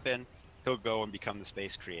to happen. He'll go and become the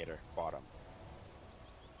space creator. Bottom.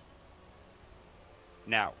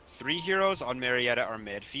 Now, 3 heroes on Marietta are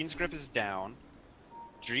mid. Fiend's Grip is down.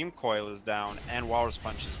 Dream Coil is down, and Walrus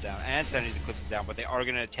Punch is down, and Sanity's Eclipse is down, but they are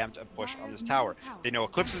going to attempt a push on this tower. They know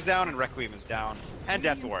Eclipse is down, and Requiem is down, and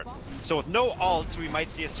Death Ward. So with no ults, we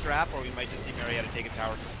might see a scrap, or we might just see Marietta take a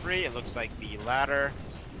tower for free. It looks like the latter.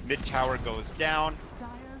 Mid tower goes down.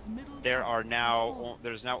 There's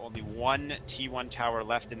now only one T1 tower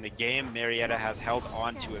left in the game. Marietta has held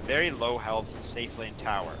on to a very low health safe lane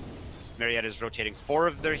tower. Marietta is rotating 4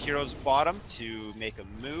 of their heroes bottom to make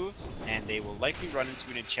a move, and they will likely run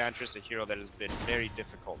into an Enchantress, a hero that has been very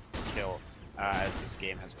difficult to kill as this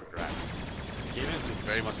game has progressed. This game has been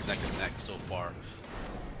very much neck and neck so far.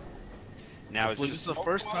 Now, is this the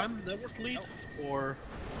first time network lead for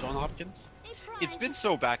John Hopkins? It's been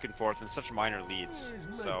so back and forth and such minor leads,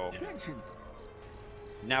 so...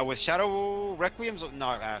 Now with Shadow Requiem's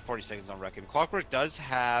not 40 seconds on Requiem. Clockwork does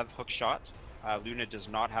have hook shot. Luna does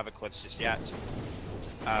not have Eclipse just yet.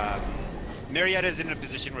 Marietta is in a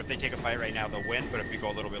position where if they take a fight right now, they'll win, but if we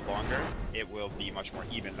go a little bit longer, it will be much more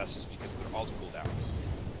even. That's just because of their ult cooldowns.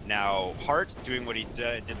 Now, Hart doing what he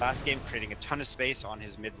did last game, creating a ton of space on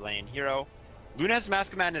his mid lane hero. Luna has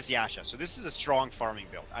Mask of Madness Yasha, so this is a strong farming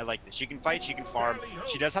build. I like this. She can fight, she can farm.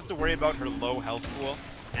 She does have to worry about her low health pool,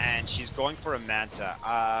 and she's going for a Manta.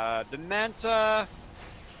 The Manta...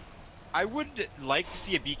 I would like to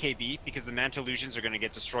see a BKB, because the Manta illusions are going to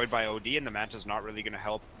get destroyed by OD, and the Manta's not really going to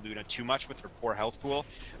help Luna too much with her poor health pool.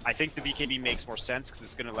 I think the BKB makes more sense, because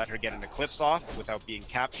it's going to let her get an Eclipse off without being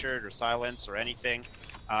captured or silenced or anything.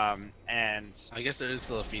 And I guess there is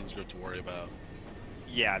still a Fiend's Grip to worry about.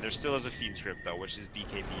 Yeah, there still is a Fiend's Grip, though, which is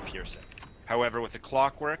BKB piercing. However, with the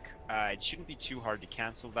Clockwork, it shouldn't be too hard to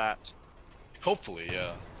cancel that. Hopefully,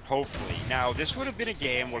 yeah. Hopefully. Now, this would have been a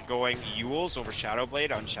game where going Yules over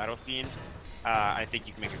Shadowblade on Shadow Fiend, I think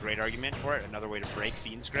you can make a great argument for it. Another way to break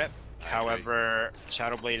Fiend's Grip. However,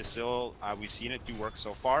 Shadowblade is still, we've seen it do work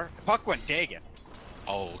so far. The puck went Dagon.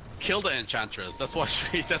 Oh, kill the Enchantress. That's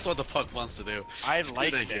what the puck wants to do. I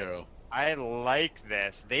like this. Hero. I like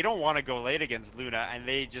this. They don't want to go late against Luna, and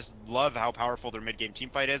they just love how powerful their mid-game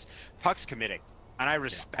teamfight is. Puck's committing, and I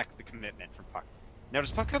respect the commitment from Puck. Now,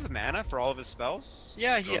 does Puck have the mana for all of his spells?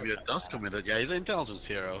 Yeah, he does committed. Yeah, he's an intelligence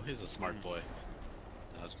hero. He's a smart boy.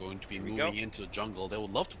 Now it's going to be moving into the jungle. They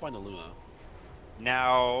would love to find a Luna.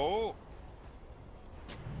 Now...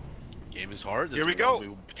 Game is hard. Here we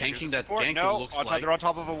go. Tanking that gank looks like... They're on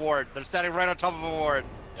top of a ward. They're standing right on top of a ward.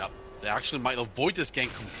 Yep. They actually might avoid this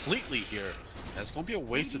gank completely here. That's going to be a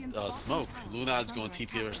wasted smoke. Luna is going to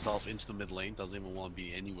TP herself into the mid lane. Doesn't even want to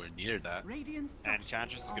be anywhere near that. And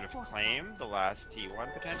Enchantress is going to claim the last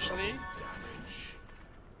T1 potentially.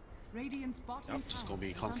 Yep, just going to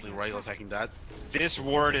be constantly right attacking that. This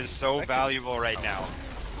ward is so valuable right now.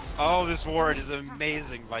 Oh, this ward is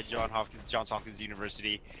amazing by Johns Hopkins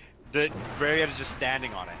University. The Marietta is just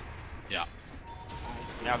standing on it. Yeah.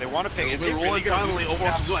 Now they want to pick. They're rolling finally over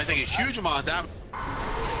to do, I think, a huge amount of damage.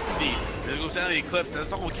 They're going to stand the Eclipse.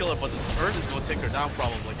 That's not going to kill her, but the Earth is going to take her down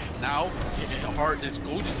probably. Now, Hart is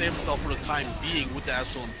going to save himself for the time being with the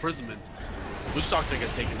Astral Imprisonment. Witch Doctor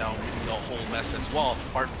gets taken down, the whole mess as well.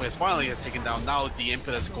 Hart Place finally gets taken down. Now the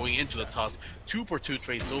impetus going into the Tusk. 2/2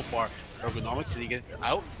 trade so far. Ergonomics, did he get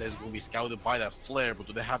out? There's going to be scouted by that flare, but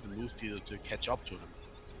do they have the move speed to catch up to him?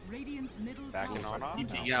 Backing on.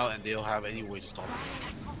 Keeping out, and they don't have any way to stop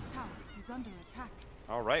him.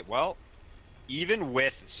 All right, well, even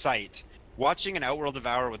with sight, watching an Outworld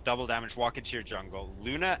Devourer with double damage walk into your jungle,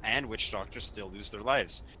 Luna and Witch Doctor still lose their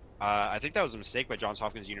lives. I think that was a mistake by Johns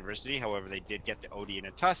Hopkins University. However, they did get the OD and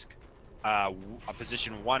a Tusk, a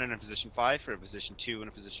position 1 and a position 5 for a position 2 and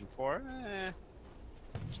a position 4.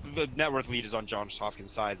 The net worth lead is on Johns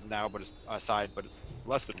Hopkins sides now, but it's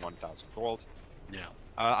less than 1,000 gold. Yeah.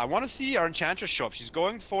 I want to see our Enchantress show up. She's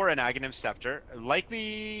going for an Aghanim Scepter,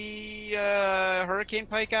 likely Hurricane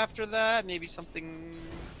Pike after that, maybe something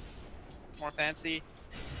more fancy.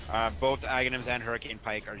 Both Aghanims and Hurricane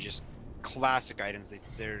Pike are just classic items.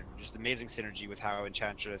 They're just amazing synergy with how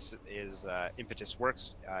Enchantress is impetus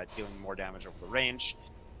works, dealing more damage over the range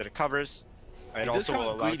that it covers. It also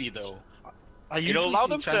will allow greedy though. It'll allow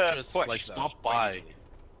them to push, like though, stop by.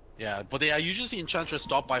 Yeah, but I usually see Enchantress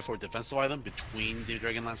stop by for a defensive item between the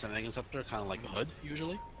Dragonlance and Aghanim Scepter, kind of like a hood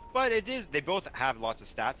usually. But they both have lots of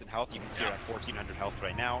stats and health. You can see her at 1400 health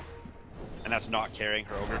right now, and that's not carrying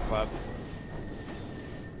her Ogre Club.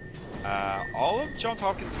 All of Johns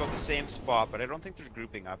Hopkins is about the same spot, but I don't think they're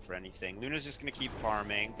grouping up for anything. Luna's just going to keep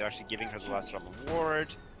farming. They're actually giving her the lesser on the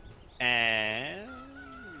ward. And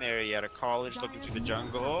Marietta College looking through the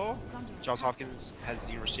jungle. Johns Hopkins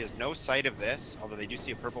University has no sight of this, although they do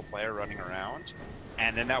see a purple player running around.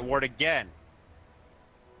 And then that ward again.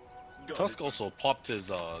 Tusk also popped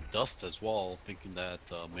his dust as well, thinking that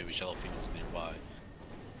maybe Shadowfiend was nearby.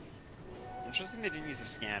 Interesting they didn't use a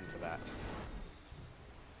scan for that.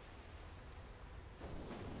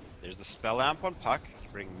 There's the Spell Lamp on Puck,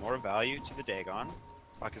 bringing more value to the Dagon.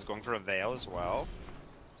 Puck is going for a Veil as well.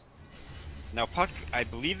 Now Puck, I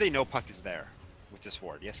believe they know Puck is there with this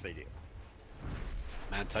ward. Yes, they do.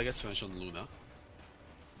 Manta gets finished on Luna.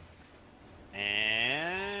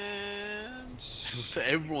 And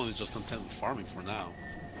everyone is just content with farming for now.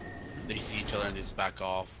 They see each other and they just back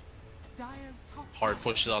off. Hard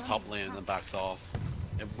pushes out top lane and then backs off.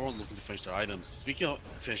 Everyone looking to finish their items. Speaking of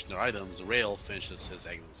finishing their items, Rail finishes his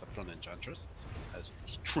Aghanim Scepter on the Enchantress. Has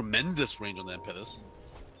tremendous range on the Impetus.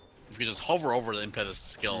 If you just hover over the Impetus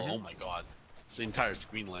skill, oh my god. It's the entire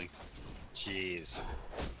screen length. Jeez.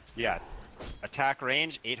 Yeah. Attack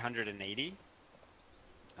range 880.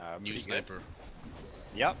 New sniper. Good.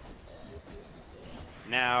 Yep.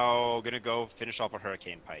 Now gonna go finish off a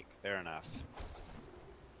Hurricane Pike. Fair enough.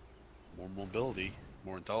 More mobility,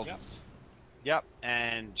 more intelligence. Yep,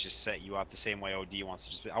 and just set you up the same way OD wants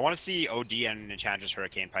to just. I want to see OD and Enchantress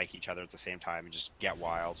Hurricane Pike each other at the same time and just get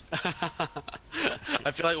wild.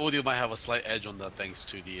 I feel like OD might have a slight edge on that thanks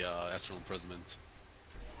to the Astral Imprisonment.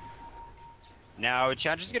 Now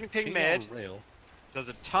Enchantress is getting ping mid. Rail. Does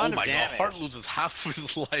a ton of damage. Oh my god, Heart loses half of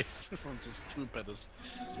his life from just 2 Impetus.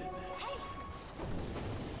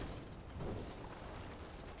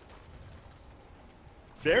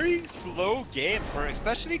 Very slow game for,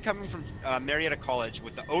 especially coming from Marietta College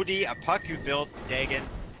with the OD, a Puck who built Dagon,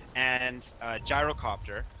 and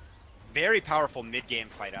Gyrocopter. Very powerful mid-game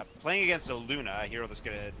fight up. Playing against a Luna, a hero that's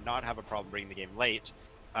gonna not have a problem bringing the game late.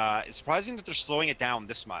 It's surprising that they're slowing it down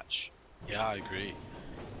this much. Yeah, I agree.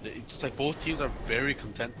 It's like both teams are very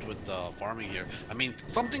content with farming here. I mean,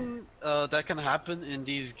 something that can happen in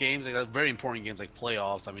these games, like very important games like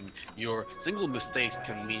playoffs. I mean, your single mistakes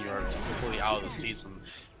can mean you're completely out of the season.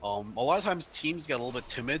 A lot of times teams get a little bit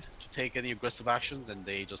timid to take any aggressive actions, and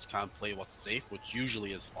they just kind of play what's safe, which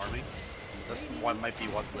usually is farming. And that's what might be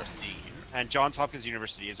what we're seeing here. And Johns Hopkins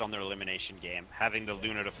University is on their elimination game. Having the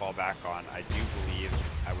Luna to fall back on, I do believe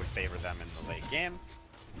I would favor them in the late game.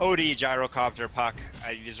 OD, Gyrocopter, Puck,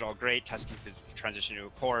 these are all great. Tusking transition to a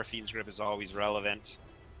core. Fiend's Grip is always relevant.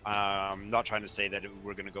 Not trying to say that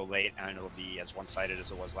we're going to go late and it'll be as one-sided as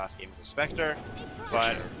it was last game with the Spectre,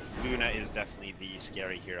 but Luna is definitely the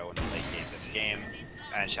scary hero in the late game this game,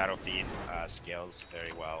 and Shadow Fiend scales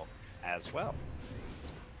very well as well.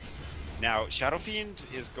 Now, Shadow Fiend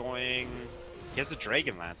is going... He has the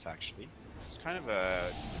Dragonlance, actually. It's kind of a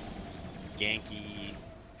ganky,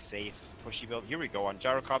 safe, pushy build. Here we go on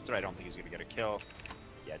Gyrocopter. I don't think he's going to get a kill.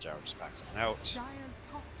 Yeah, Gyro just backs on out.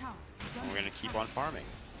 And we're going to keep on farming.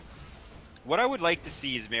 What I would like to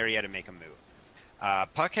see is Marietta make a move.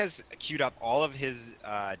 Puck has queued up all of his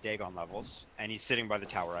Dagon levels, and he's sitting by the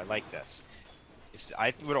tower. I like this.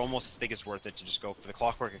 I would almost think it's worth it to just go for the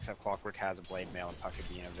Clockwork, except Clockwork has a Blade Mail, and Puck could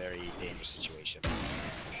be in a very dangerous situation.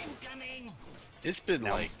 It's been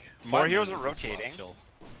now, like... more heroes are rotating.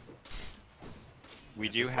 We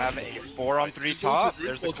do have a 4-on-3 top.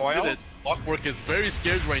 There's the coil. Clockwork is very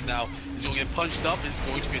scared right now. He's going to get punched up. It's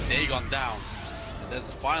going to be a Dagon down. And there's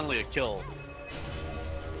finally a kill.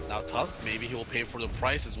 Now Tusk, maybe he will pay for the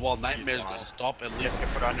price as well. Nightmare's going to stop at least.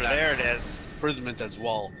 Put under there it is. Imprisonment as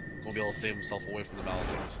well. Gonna be able to save himself away from the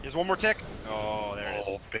Maledict. Here's one more tick. Oh, there it is.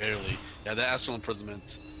 Oh, barely. Yeah, the Astral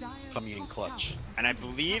Imprisonment coming in clutch. And I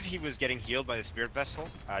believe he was getting healed by the Spirit Vessel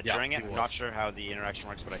during it. I'm not sure how the interaction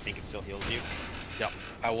works, but I think it still heals you. Yeah,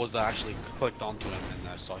 I was actually clicked onto him and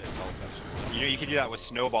I saw his health actually. You know, you can do that with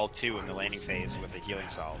Snowball too in the laning phase with a healing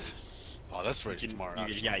salve. Oh, that's very smart.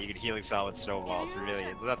 Yeah, you could healing salve with Snowball. It's really,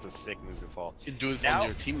 that's a sick move to pull. You can do it on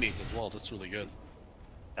your teammates as well. That's really good.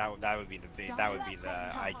 That would be the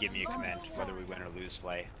I give me a command whether we win or lose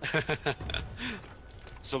play.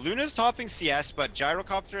 So Luna's topping CS, but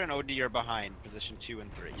Gyrocopter and OD are behind, position 2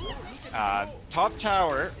 and 3. Top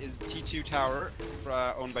tower is T2 tower,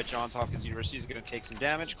 owned by Johns Hopkins University. Is going to take some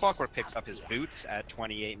damage. Clockwork picks up his boots at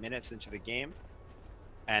 28 minutes into the game,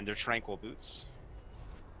 and they're tranquil boots.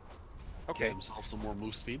 Okay. Get himself some more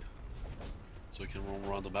move speed, so he can roam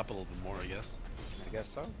around the map a little bit more, I guess. I guess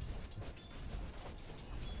so.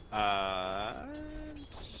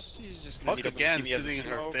 She's just gonna Puck again, sitting in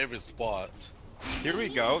her favorite spot. Here we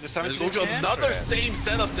go. This time it's going to another same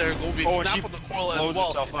setup there. Going to be snap on the coil as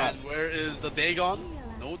well. And where is the Dagon?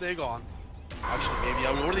 No Dagon. Actually, maybe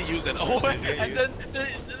I would already use it. Oh, and then there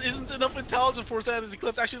isn't enough intelligence for Santa's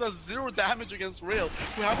Eclipse. Actually, that's 0 damage against Rail,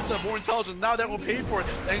 who happens to have more intelligence. Now they're going to pay for it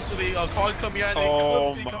thanks to the cogs coming out and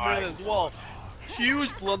the Eclipse coming in as well. Huge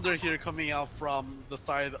blunder here coming out from the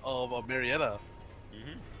side of Marietta.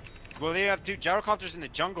 Well, they have two Gyrocopters in the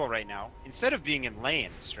jungle right now. Instead of being in lane,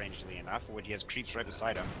 strangely enough, when he has creeps right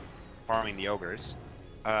beside him, farming the ogres.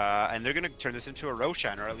 And they're going to turn this into a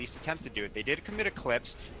Roshan, or at least attempt to do it. They did commit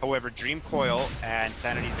Eclipse, however, Dream Coil and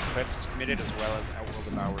Sanity's Eclipse was committed, as well as Outworld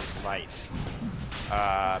Devourer's Life.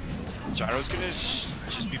 Gyro's going to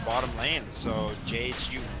just be bottom lane, so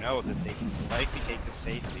JHU know that they can likely take this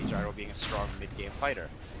safely, Gyro being a strong mid-game fighter.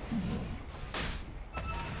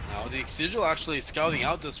 Now the Sigil actually scouting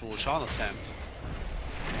out this Roshan attempt.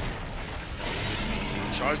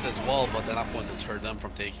 Be charged as well, but they're not going to deter them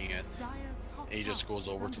from taking it. A just goes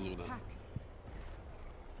over to Luna.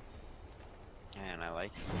 And I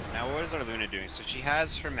like it. Now what is our Luna doing? So she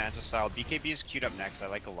has her Manta Style. BKB is queued up next, I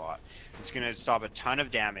like a lot. It's going to stop a ton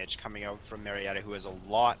of damage coming out from Marietta, who has a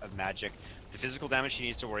lot of magic. The physical damage she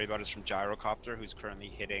needs to worry about is from Gyrocopter, who's currently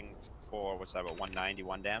hitting for, what's that, about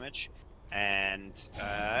 191 damage. And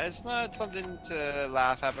it's not something to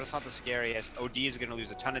laugh at, but it's not the scariest. OD is going to lose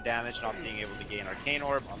a ton of damage, not being able to gain Arcane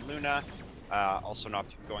Orb on Luna. Also not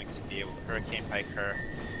going to be able to Hurricane Pike her.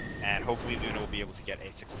 And hopefully Luna will be able to get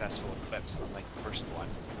a successful Eclipse, unlike the first one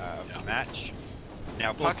of the match.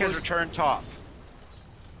 Now Puck has returned top.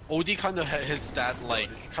 OD kind of hits that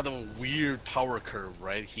kind of a weird power curve,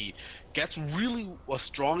 right? He gets really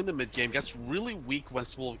strong in the mid game, gets really weak when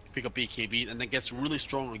people pick up BKB, and then gets really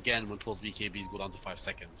strong again when people's BKBs go down to 5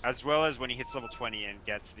 seconds. As well as when he hits level 20 and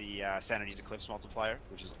gets the Sanity's Eclipse multiplier,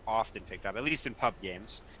 which is often picked up, at least in pub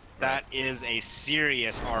games. That is a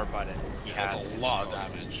serious R button. He has a lot of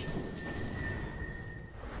damage.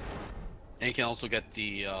 And he can also get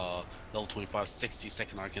the level 25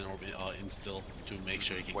 60-second Arcane Orb instill to make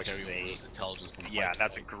sure he can carry over those intelligence from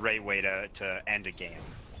that's a great way to end a game.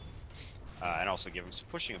 And also give him some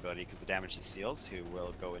pushing ability, because the damage he steals,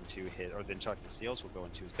 will go into his, or the intellect he steals will go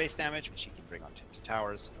into his base damage, which he can bring onto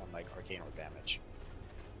towers, unlike Arcane Orb damage.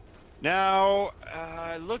 Now,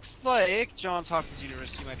 it looks like Johns Hopkins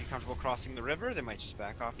University might be comfortable crossing the river. They might just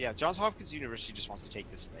back off. Yeah, Johns Hopkins University just wants to take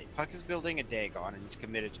this late. Puck is building a Dagon, and he's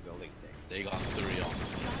committed to building a Dagon. Dagon 3 on.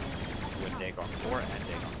 With Dagon 4 and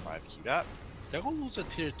Dagon 5 queued up. They're going to lose a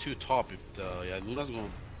tier 2 top if Luna's going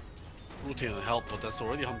to rotate and help, but that's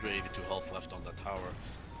already 182 health left on that tower.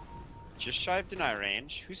 Just shy of deny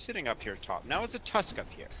range. Who's sitting up here top? Now it's a Tusk up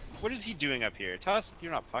here. What is he doing up here? Tusk,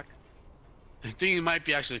 you're not Puck. I think it might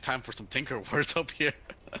be actually time for some Tinker Words up here.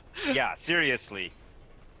 Yeah, seriously.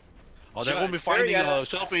 Oh, they're going to be finding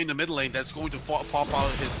Shelfie in the mid lane that's going to pop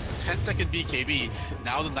out his 10-second BKB.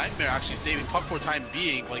 Now the Nightmare actually saving Puck for time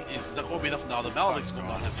being. It's not going to be enough now. The Maledict's going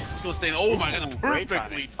on him. He's going to stay in. Oh my god,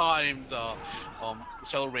 perfectly timed.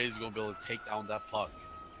 Shadow Ray is going to be able to take down that Puck.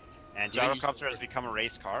 And Gyrocopter has become a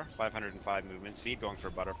race car. 505 movement speed, going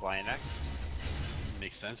for Butterfly next.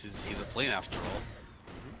 Makes sense. He's a plane after all.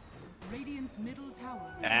 Middle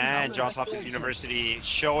tower and Johns Hopkins University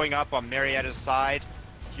showing up on Marietta's side.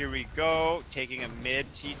 Here we go, taking a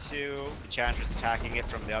mid T2. Enchantress attacking it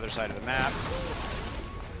from the other side of the map.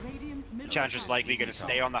 Enchantress likely going to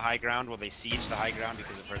stay on the high ground while they siege the high ground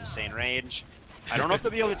because of her insane range. I don't know if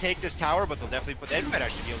they'll be able to take this tower, but they'll definitely put. They might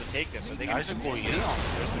actually be able to take this. So they guys are going in on it.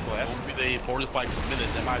 There's the cliff. Won't be the fortified committed.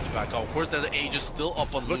 They might have to back up. Of course, there's Age is still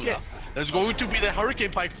up on Luna. There's going to be the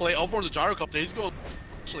Hurricane Pike play over on the Gyrocopter. He's going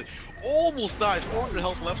actually almost dies. 400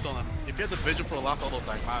 health left on him. If he had the vision for a last auto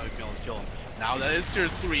attack, might be able to kill him. Now that is tier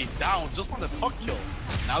 3 down just from the puck kill.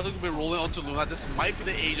 Now they're gonna be rolling onto Luna. This might be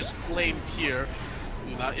the Aegis Flame tier.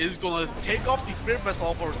 Luna is gonna take off the Spirit Vessel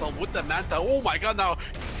off herself with the Manta. Oh my god, now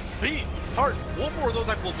Heart, one more of those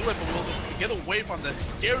that will do it, but we'll get away from the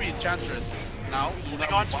scary Enchantress. Now Luna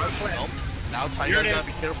revives herself. Now Tiger gotta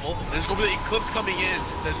be careful. There's going to be the Eclipse coming in.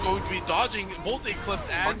 There's going to be dodging both the Eclipse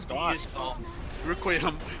and the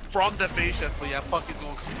Requiem from the base shift. But yeah, Puck is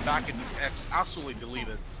going to come back and just absolutely delete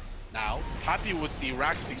it. Now, happy with the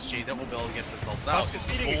Rax exchange, that will be able to get themselves out. Tusk is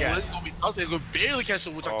feeding again. Tusk is going to barely catch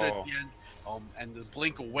the Witch Doctor at the end. And the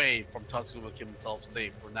blink away from Tusk will keep himself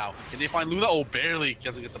safe for now. Can they find Luna? Oh, barely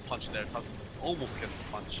doesn't get the punch there. Tusk almost gets the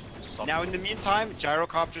punch. Now, in the meantime,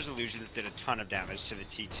 Gyrocopter's illusions did a ton of damage to the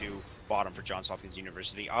T2 bottom for Johns Hopkins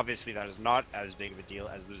University. Obviously, that is not as big of a deal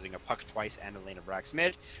as losing a Puck twice and a lane of Rax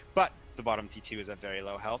mid, but the bottom T2 is at very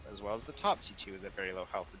low health, as well as the top T2 is at very low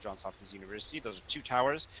health for Johns Hopkins University. Those are 2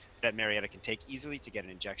 towers that Marietta can take easily to get an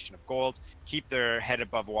injection of gold, keep their head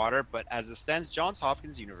above water, but as it stands, Johns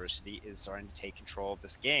Hopkins University is starting to take control of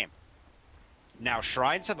this game. Now,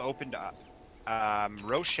 shrines have opened up.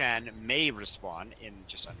 Ro16 may respawn in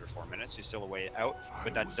just under 4 minutes. He's still a way out,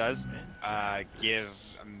 but that does give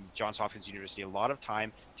Johns Hopkins University a lot of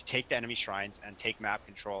time to take the enemy shrines and take map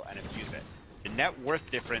control and abuse it. The net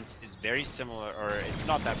worth difference is very similar, or it's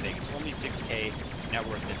not that big. It's only 6k net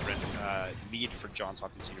worth difference lead for Johns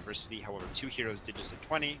Hopkins University. However, 2 heroes did just at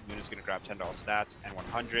 20. Luna's going to grab $10 stats and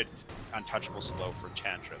 100 untouchable slow for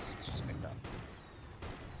Enchantress. It's just picked up.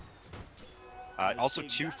 Also,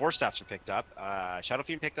 2 Force Staffs were picked up. Shadow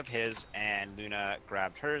Fiend picked up his, and Luna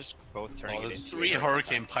grabbed hers, both turning it into 3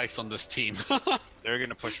 Hurricane Pikes on this team. They're going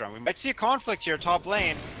to push around. We might see a conflict here top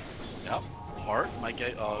lane. Yep. Heart might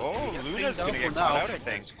get. Luna's going to get caught out, I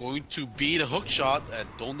think. It's going to be the hook shot. I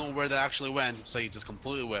don't know where that actually went, so he just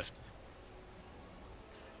completely whiffed.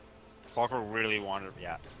 Clockwork really wanted,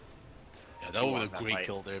 yeah. Yeah, that would have been a great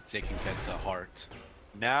kill there if they can get the Heart.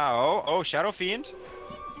 Now, Shadow Fiend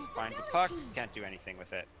finds a Puck, can't do anything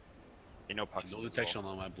with it. They know Puck's no detection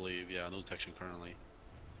on him, I believe. Yeah, no detection currently.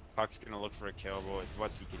 Puck's gonna look for a kill, but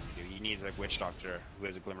what's he gonna do? He needs a Witch Doctor who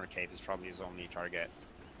has a Glimmer Cape, is probably his only target.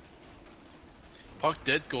 Puck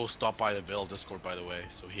did go stop by the Veil Discord, by the way,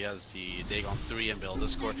 so he has the Dagon 3 and Veil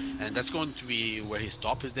Discord, and that's going to be where he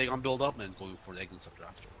stopped his Dagon build up and going for the Dagon Scepter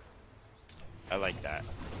after. I like that.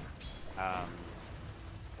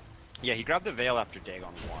 Yeah, he grabbed the Veil after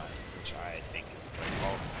Dagon 1, which I think is a great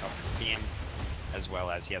call. Helps his team, as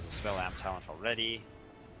well as he has a Spell Amp talent already.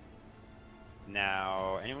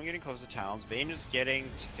 Now, anyone getting close to towns? Bane is getting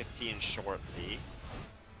to 15 shortly.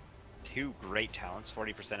 2 great talents,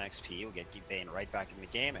 40% XP will get Bane right back in the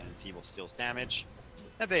game, and Enfeeble steals damage.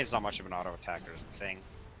 That Bane's not much of an auto attacker is the thing,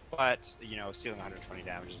 but, you know, stealing 120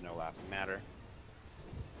 damage is no laughing matter.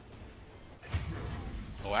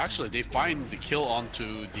 Oh, actually, they find the kill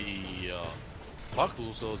onto the Puck,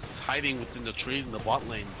 so it's hiding within the trees in the bot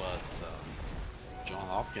lane, but John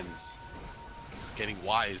Hopkins getting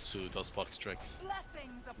wise to those Puck's tricks.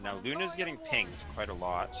 Now, Luna's getting pinged quite a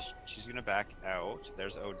lot. She's going to back out.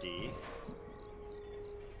 There's OD.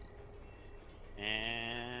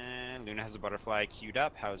 And Luna has a butterfly queued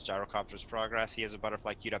up. How's Gyrocopter's progress? He has a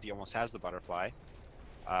butterfly queued up. He almost has the butterfly.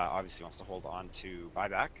 Obviously wants to hold on to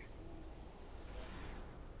buyback.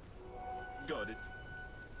 Got it.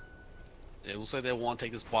 It looks like they want to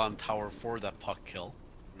take this bottom tower for that Puck kill.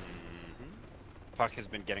 Puck has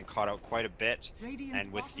been getting caught out quite a bit,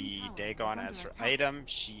 and with the Dagon as her item,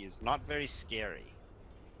 she is not very scary.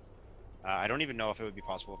 I don't even know if it would be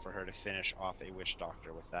possible for her to finish off a Witch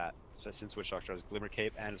Doctor with that, since Witch Doctor has Glimmer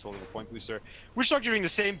Cape and is holding a point booster. Witch Doctor doing the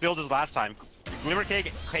same build as last time, Glimmer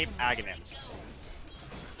Cape Aghanim's.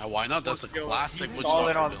 Why not? That's a classic Witch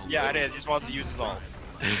Doctor build. Yeah, it is. He just wants to use his ult.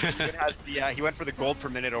 He went for the gold per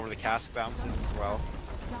minute over the cask bounces as well.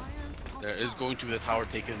 There is going to be a tower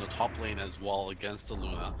taken in the top lane as well against the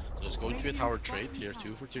Luna. So there's going to be a tower trade, tier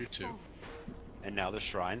 2 for tier 2. And now the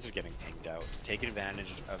shrines are getting pinged out. Take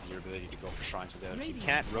advantage of your ability to go for shrines with the other team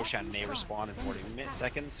can't. Ro16 may respawn in 40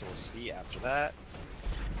 seconds, so we'll see after that.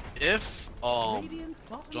 If John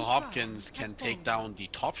Hopkins can take down the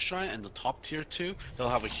top shrine and the top tier 2, they'll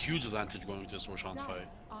have a huge advantage going into this Ro16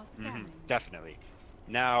 fight. Definitely.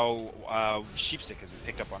 Now, Sheepstick has been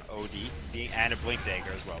picked up on OD, and a Blink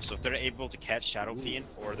Dagger as well. So if they're able to catch Shadow Fiend,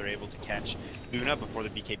 or they're able to catch Luna before the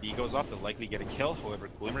BKB goes off, they'll likely get a kill. However,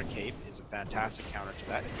 Glimmer Cape is a fantastic counter to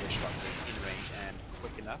that if Witch Doctor is in range and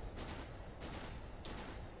quick enough.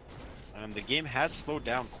 And the game has slowed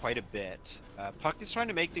down quite a bit. Puck is trying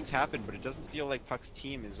to make things happen, but it doesn't feel like Puck's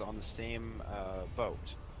team is on the same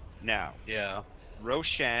boat. Now, Yeah.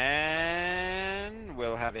 Ro16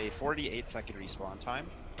 will have a 48-second respawn time.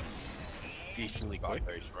 Decently quick.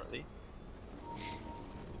 Very shortly.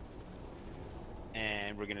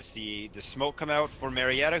 And we're gonna see the smoke come out for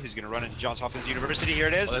Marietta, who's gonna run into Johns Hopkins University. Here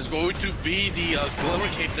it is. Well, it's going to be the Glimmer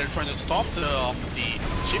Cape there trying to stop the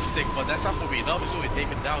chip stick, but that's not going to be enough. It's going to be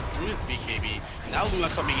taken down through his BKB. Now Luna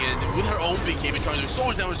coming in with her own BKB, trying to do so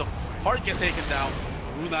much damage. The heart gets taken down.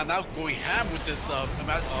 Luna now going ham with this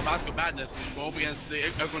Mask of Madness, going up against the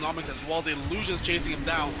ergonomics as well. The illusions chasing him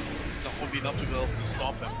down. It's not going to be enough to be able to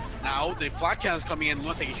stop him. Now the flat cannons coming in.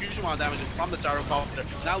 Luna taking a huge amount of damage from the gyrocopter.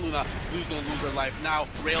 Now Luna's going to lose her life. Now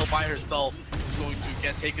Rail by herself is going to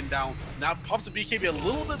get taken down. Now pops the BKB a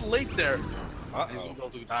little bit late there. He's going to be able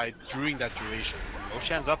to die during that duration.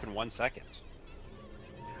 Oshan's up in 1 second.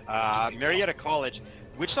 Marietta College.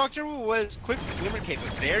 Witch Doctor was quick with the Glimmer Cape,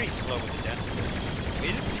 but very slow with the Death. He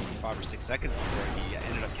waited maybe 5 or 6 seconds before he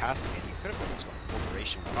ended up casting it. He could have almost got a full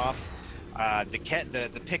duration run off.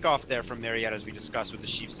 The pick off there from Marietta, as we discussed with the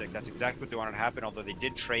Sheep Stick, that's exactly what they wanted to happen, although they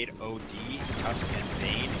did trade OD, Tusk, and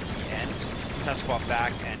Bane in the end. Tusk swapped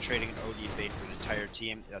back and trading an OD and Bane for the entire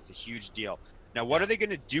team. That's a huge deal. Now, what are they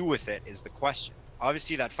going to do with it is the question.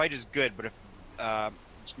 Obviously, that fight is good, but if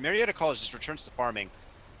Marietta College just returns to farming,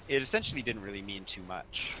 it essentially didn't really mean too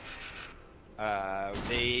much.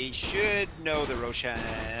 They should know the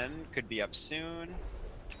Ro16 could be up soon.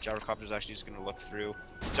 Gyrocopter's actually just going to look through.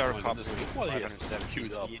 Gyrocopter's 570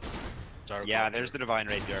 speed. Yeah, there's the Divine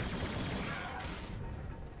Rapier.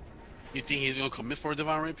 You think he's going to commit for a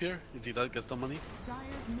Divine Rapier if he does get the money?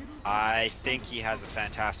 I think he has a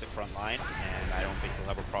fantastic front line, and I don't think he'll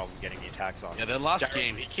have a problem getting the attacks off. Yeah, that last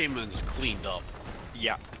game, he came in and just cleaned up.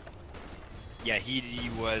 Yeah. Yeah, he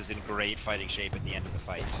was in great fighting shape at the end of the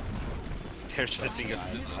fight. There's the thing.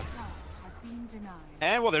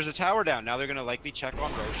 And well, there's a tower down. Now they're going to likely check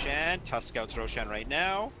on Ro16. Tusk scouts Ro16 right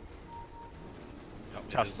now.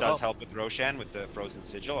 Tusk does help with Ro16 with the Frozen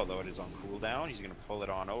Sigil, although it is on cooldown. He's going to pull it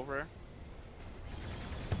on over.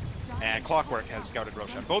 And Clockwork has scouted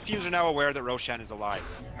Ro16. Both teams are now aware that Ro16 is alive.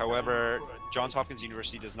 However, Johns Hopkins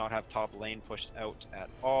University does not have top lane pushed out at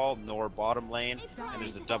all, nor bottom lane, and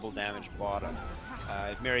there's a double damage bottom.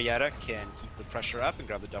 If Marietta can keep the pressure up and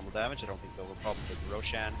grab the double damage, I don't think they'll have a problem with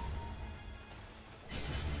Ro16.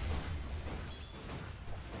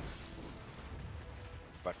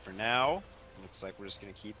 But for now, looks like we're just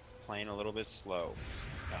going to keep playing a little bit slow.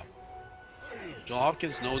 Yeah. John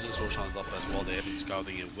Hopkins knows his Ro16's up as well. They have been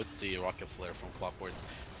scouting it with the rocket flare from Clockwork.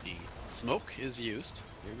 The smoke is used.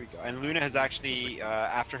 Here we go. And Luna has actually,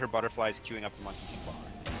 after her butterflies, queuing up the monkey bar.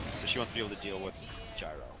 So she wants to be able to deal with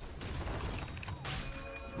Gyro.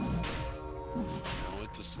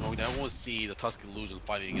 With the smoke, they want to see the Tusk Illusion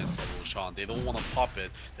fighting against Ro16. They don't want to pop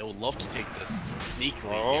it. They would love to take this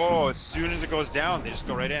sneakily. Oh, as soon as it goes down, they just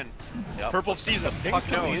go right in. Yep. Purple sees the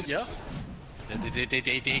Puck knows. Yeah.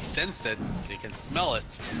 They sense it. They can smell it.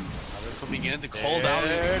 Now they're coming in to call down.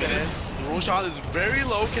 There it is. The Ro16 is very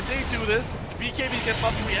low. Can they do this? The BKB gets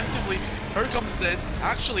up preemptively. Her comes in.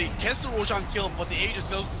 Actually, gets the Ro16 killed, but the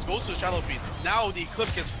Aegis goes to the Shadow Fiend. Now the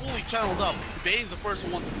Eclipse gets fully channeled up. Bane's the first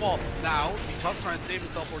one to fall. Now, the Tusk trying to save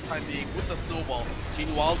himself for the time being with the Snowball.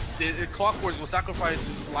 Meanwhile, the Clockwork will sacrifice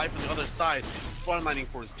his life on the other side, frontlining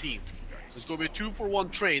for his team. It's going to be a 2-for-1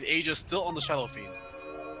 trade. Aegis still on the Shadow Fiend.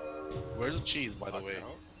 Where's the cheese, by the way?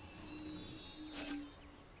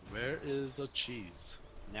 Where is the cheese?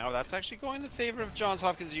 Now that's actually going in the favor of Johns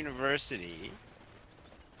Hopkins University.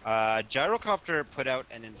 Gyrocopter put out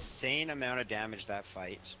an insane amount of damage that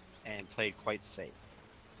fight and played quite safe.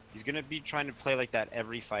 He's going to be trying to play like that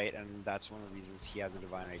every fight, and that's one of the reasons he has a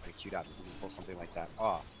Divine Rapier queued up, is he can pull something like that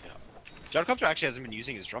off. Yeah. Gyrocopter actually hasn't been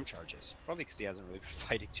using his drum charges, probably because he hasn't really been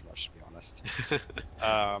fighting too much, to be honest.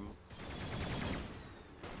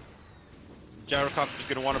 Gyrocopter's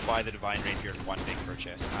going to want to buy the Divine Rapier in one big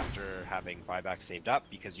purchase after having buyback saved up,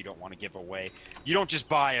 because you don't want to give away. You don't just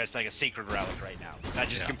buy it's like a sacred relic right now. That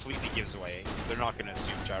just completely gives away. They're not going to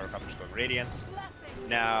assume Gyrocopter's going Radiance.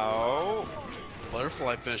 Now,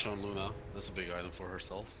 Butterfly finish on Luna. That's a big item for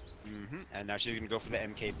herself. And now she's going to go for the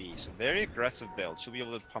MKB. So very aggressive build. She'll be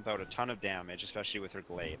able to pump out a ton of damage, especially with her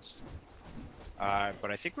glaives.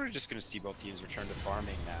 But I think we're just going to see both teams return to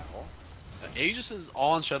farming now. Aegis is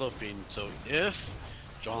on Shadow Fiend, so if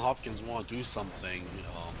John Hopkins want to do something,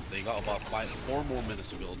 they got about 4 more minutes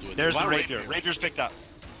to be able to do it. There's the Rapier. Rapier's picked up.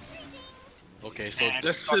 Okay, so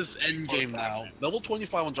this is endgame now. Level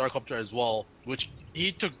 25 on Gyrocopter as well, which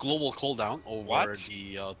he took global cooldown over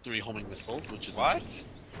the 3 homing missiles, which is interesting.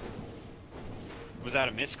 Was that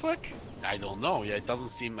a misclick? I don't know. Yeah, it doesn't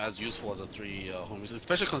seem as useful as a 3 home,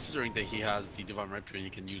 especially considering that he has the Divine Rapier and he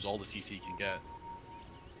can use all the CC he can get.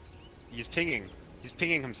 He's pinging. He's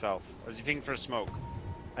pinging himself. Or is he pinging for a smoke?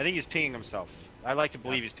 I think he's pinging himself. I like to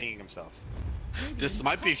believe he's pinging himself. This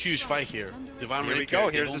might be a huge fight here. Divine Here we Rapier. go.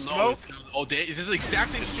 They Here's don't the know smoke. Oh, this is the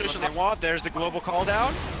exact same What situation. they want. There's the global call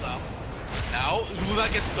down. Now, Luna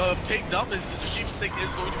gets picked up, and the sheep stick is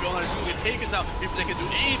going to be on there. It's going to get taken down if they can do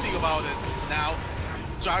anything about it. Now,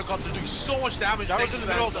 Gyrocopter doing so much damage. That was in the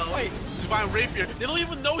middle of the fight. Divine Rapier. They don't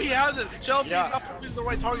even know he has it. Shelfie Yeah. is the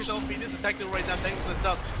right target. Shelfie is detected right now thanks to the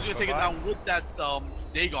dust. He's going to take it down with that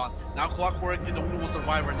Dagon. Now Clockwork is the only one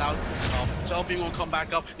survivor. Now Shelfie will come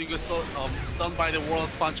back up. He gets stunned by the Whirl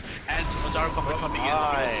Sponge, and Gyrocopter coming in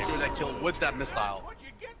to secure that kill with that missile.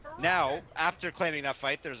 Now, after claiming that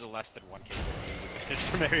fight, there's a less than 1k finish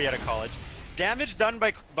from Marietta College. Damage done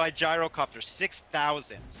by Gyrocopter,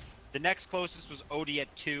 6,000. The next closest was OD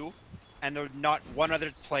at 2, and there not one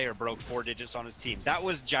other player broke 4 digits on his team. That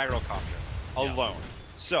was Gyrocopter alone.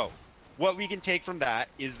 So, what we can take from that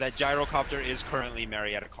is that Gyrocopter is currently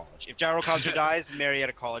Marietta College. If Gyrocopter dies,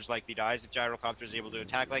 Marietta College likely dies. If Gyrocopter is able to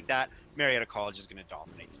attack like that, Marietta College is going to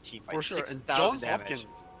dominate the team fight. For sure. And 6,000 Johns damage.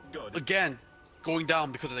 Hopkins, again, going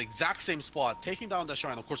down because of the exact same spot, taking down that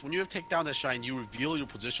shrine. Of course, when you take down that shrine, you reveal your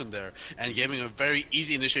position there and giving a very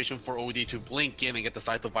easy initiation for OD to blink in and get the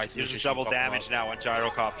side device There's initiation. double damage now on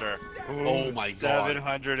Gyrocopter. Oh my god.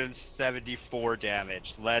 774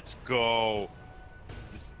 damage. Let's go.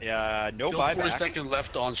 This, no Still buyback. 40 seconds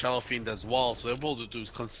left on Shadow Fiend as well, so they're able to do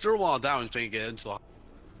considerable amount of damage trying to get into the...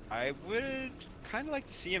 I would kind of like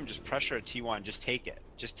to see him just pressure a T1. Just take it.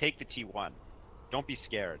 Just take the T1. Don't be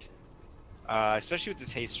scared. Especially with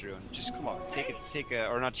this haste rune. Just come on, take a,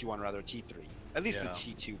 or not T1 rather, T3. At least the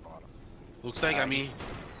T2 bottom. Looks like, I mean,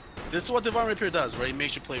 this is what Divine Rapier does, right? It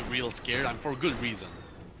makes you play real scared, and for a good reason.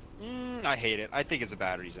 I hate it. I think it's a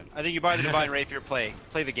bad reason. I think you buy the Divine Rapier, play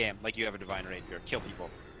the game like you have a Divine Rapier, kill people.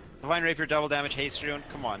 Divine Rapier, double damage, haste rune.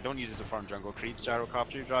 Come on, don't use it to farm jungle creeps.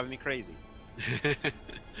 Gyrocopter, you're driving me crazy.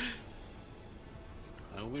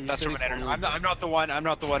 That's from an editor. I'm not the one. I'm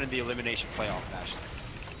not the one in the elimination playoff match.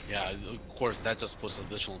 Yeah, of course, that just puts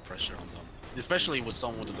additional pressure on them. Especially with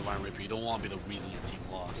someone with a Divine Rapier, you don't want to be the reason your team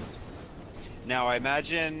lost. Now, I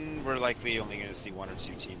imagine we're likely only going to see 1 or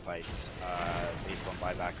 2 team fights based on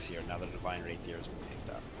buybacks here now that a Divine Rapier has been picked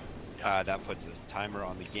up. That puts a timer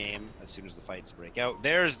on the game as soon as the fights break out.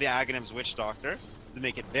 There's the Aghanim's Witch Doctor to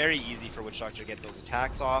make it very easy for Witch Doctor to get those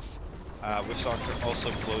attacks off. Witch Doctor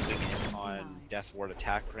also closing in on Death Ward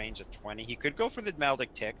attack range at 20. He could go for the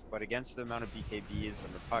Maldic Tick, but against the amount of BKBs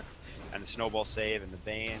and the Puck and the Snowball Save and the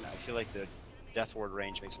Bane, I feel like the Death Ward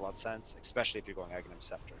range makes a lot of sense, especially if you're going Aghanim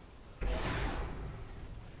Scepter.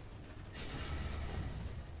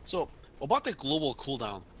 So, about the global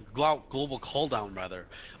cooldown, global cooldown rather,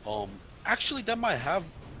 actually that might have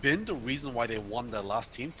been the reason why they won that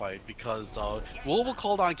last team fight, because global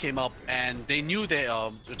cooldown came up and they knew they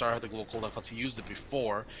Jar had the global cooldown because he used it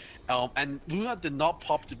before, and Luna did not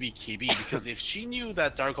pop the BKB because if she knew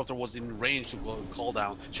that Gyrocopter was in range to go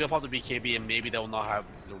cooldown, she would pop the BKB and maybe they will not have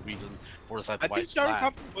the reason for the side I think device to land.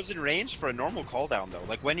 Gyrocopter was in range for a normal cooldown though.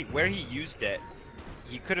 Like where he used it,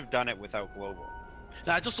 he could have done it without global.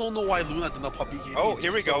 Now, I just don't know why Luna did not pop BKB. Oh,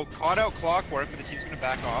 here we go. Caught out Clockwork, but the team's going to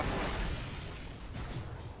back off.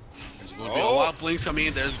 There's going to be a lot of blinks coming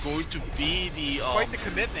in. There's going to be the quite the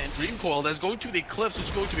commitment. Dream Coil. There's going to be the Eclipse, which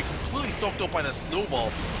is going to be completely stoked up by the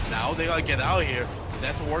Snowball. Now they gotta get out of here.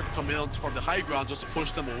 That's the work coming out from the high ground just to push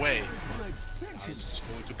them away. He's just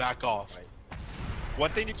going to back off. Right. One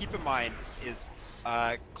thing to keep in mind is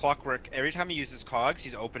Clockwork, every time he uses cogs,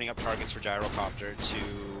 he's opening up targets for Gyrocopter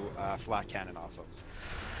to flat cannon off of.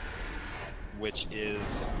 Which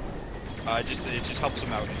is it just helps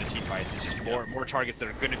him out in the team fights. It's just more targets that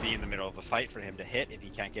are going to be in the middle of the fight for him to hit if he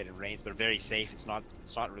can't get in range. They're very safe. It's not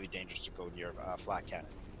really dangerous to go near flat cannon.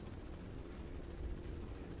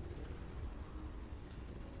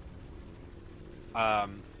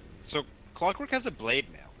 So Clockwork has a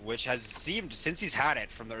Blade Mail, which has seemed, since he's had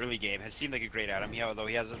it from the early game, has seemed like a great item, although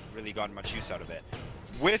he hasn't really gotten much use out of it.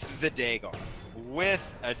 With the Dagon,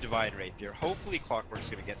 with a Divine Rapier, hopefully Clockwork's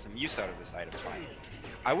going to get some use out of this item finally.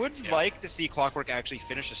 I would like to see Clockwork actually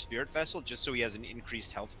finish a Spirit Vessel just so he has an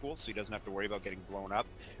increased health pool, so he doesn't have to worry about getting blown up,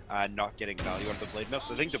 not getting value out of the Blade Mail.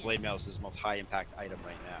 So I think the Blade Mail is his most high impact item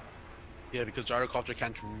right now. Yeah, because Gyrocopter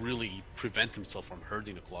can't really prevent himself from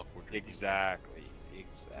hurting the Clockwork. Exactly.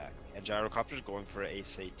 And Gyrocopter's going for a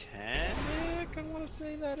Satanic, I want to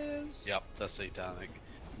say that is. Yep, that's Satanic.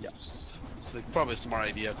 Yep. It's like probably a smart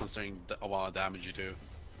idea considering the amount of damage you do.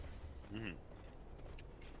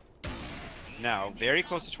 Now, very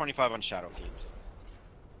close to 25 on Shadow Fiend.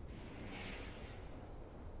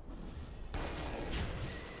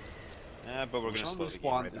 But we're going to slow the game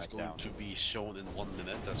spawn right is back going down. to be shown in 1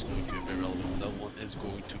 minute. That's going to be very relevant. That one is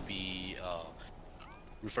going to be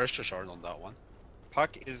refresher shard on that one.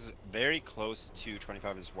 Puck is very close to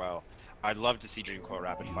 25 as well. I'd love to see Dream Coil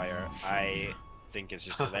Rapid Fire. I think it's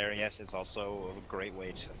just hilarious. It's also a great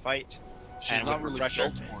way to fight. She's And not with really refresher,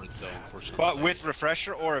 built for it though, unfortunately. but with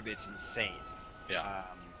Refresher Orb, it's insane. Yeah.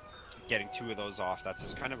 Getting 2 of those off, that's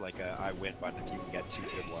just kind of like a I win button if you can get 2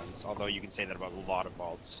 good ones. Although you can say that about a lot of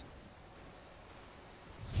vaults.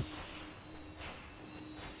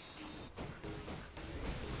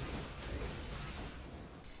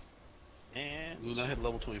 And Luna hit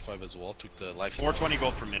level 25 as well, took the life. 420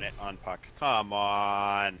 gold per minute on Puck. Come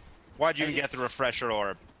on. Why'd you even get the Refresher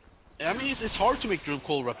Orb? I mean, it's hard to make Dream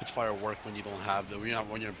Coil Rapid Fire work when you don't have the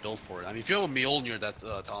when you're built for it. I mean, if you have a Mjolnir, that's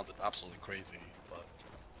talented, absolutely crazy, but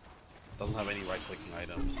doesn't have any right-clicking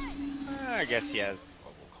items. I guess he has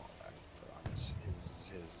what we'll call that. Put on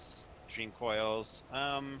his Dream Coils.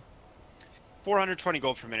 420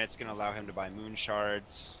 gold per minute is going to allow him to buy Moon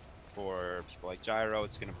Shards. For people like Gyro,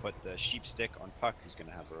 it's going to put the Sheep Stick on Puck, who's going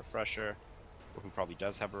to have a Refresher, or who probably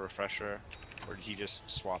does have a Refresher. Or did he just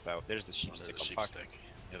swap out? There's the Sheep Stick on Puck. Stick.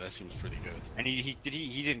 Yeah, that seems pretty good. And he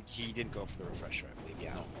didn't go for the Refresher, I believe.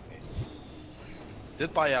 Yeah. No. Okay.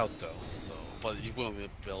 Did buy out though, so but he will be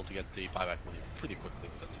able to get the buyback money pretty quickly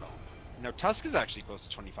with that talent. Now Tusk is actually close to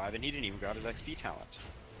 25, and he didn't even grab his XP talent.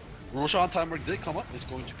 Roshan timer did come up. It's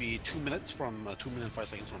going to be 2 minutes from 2 minutes and 5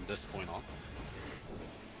 seconds from this point on.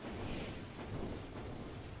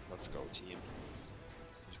 Let's go, team.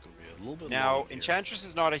 It's going to be a little bit. Now, Enchantress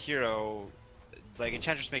is not a hero. Like,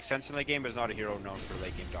 Enchantress makes sense in late game, but is not a hero known for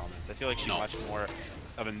late game dominance. I feel like she's much more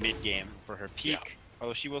of a mid game for her peak,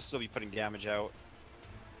 although she will still be putting damage out.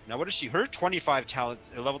 Now, what is she? Her 25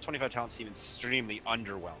 talent, her level 25 talent seems extremely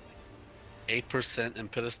underwhelming. 8%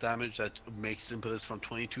 impetus damage, that makes impetus from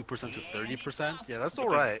 22% to 30%. Yeah, that's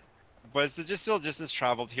alright. But it's just still distance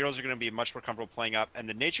traveled. Heroes are going to be much more comfortable playing up, and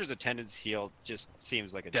the Nature's Attendance heal just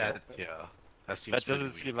seems like a joke. Yeah, that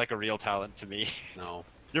doesn't seem like a real talent to me. No.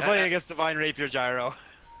 You're playing against Divine Rapier, Gyro.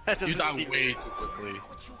 That doesn't you die seem... way too quickly.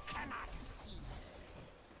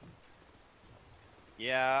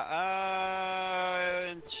 Yeah,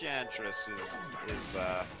 Enchantress is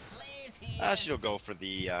she'll go for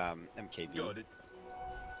the MKB.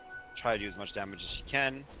 Try to do as much damage as she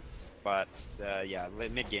can, but yeah,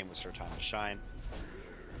 mid game was her time to shine.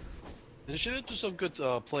 And she did do some good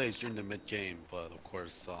plays during the mid game, but of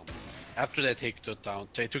course, after they took down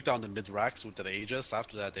the mid racks with the Aegis.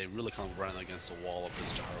 After that, they really kind of ran against the wall of this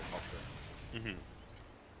Gyrocopter.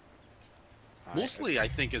 Mostly, I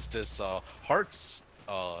think it's this Heart's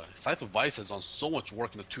Scythe of Vice has done so much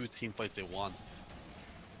work in the 2 team fights they won.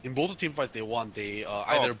 In both the team fights they won, they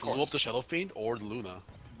either blew up the Shadow Fiend or the Luna.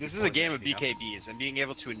 This is a game of BKBs, and being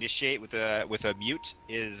able to initiate with a mute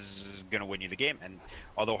is gonna win you the game. And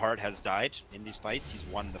although Hart has died in these fights, he's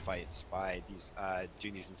won the fights by these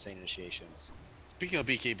doing these insane initiations. Speaking of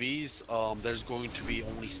BKBs, there's going to be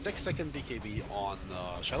only 6-second BKB on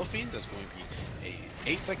Shadow Fiend. There's going to be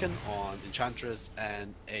a 8-second on Enchantress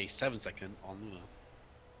and a 7-second on Luna.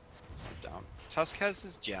 Down. Tusk has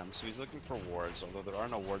his gem, so he's looking for wards, although there are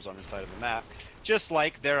no wards on his side of the map. Just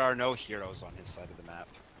like there are no heroes on his side of the map.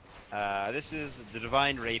 This is the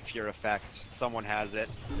Divine Rapier effect. Someone has it.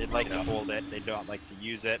 They'd like to hold it. They don't like to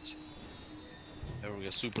use it. Everyone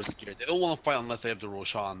gets super scared. They don't want to fight unless they have the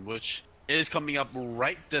Roshan, which is coming up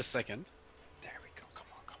right this second. There we go. Come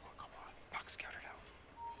on. Puck scouted out.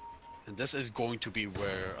 And this is going to be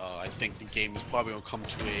where I think the game is probably going to come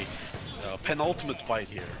to a penultimate fight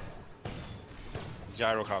here.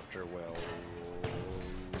 Gyrocopter will...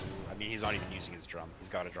 I mean, he's not even using his drum. He's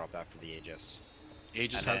got to drop that for the Aegis.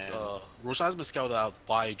 Aegis has... Roshan has been scouted out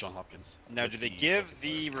by John Hopkins. Now, do they give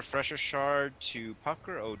the Refresher Shard to Puck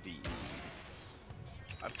or OD?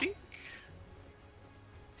 I think...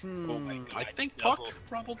 Oh my God, I think Puck,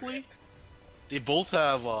 probably. They both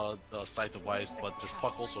have the Scythe of Vice, but this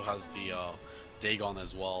Puck also has the Dagon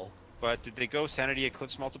as well. But did they go Sanity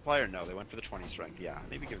Eclipse Multiplier? No, they went for the 20 strength. Yeah,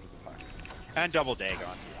 maybe give it to the Puck. And double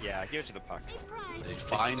Dagon. Yeah, give it to the Puck. They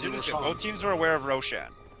find the Roshan. Both teams are aware of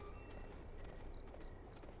Roshan.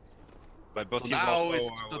 But both teams now also is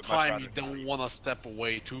the time you don't want to step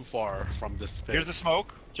away too far from this pit. Here's the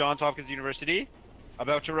smoke. Johns Hopkins University.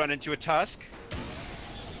 About to run into a Tusk.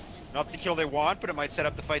 Not the kill they want, but it might set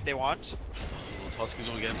up the fight they want. Tusk is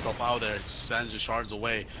going to get himself out of there. He sends the shards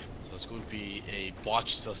away. So it's going to be a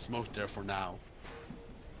botched smoke there for now.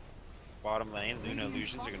 Bottom lane, Luna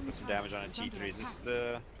Illusions are going to put some damage on a T3. Is this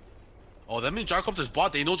the... Oh, that means Gyrocopter's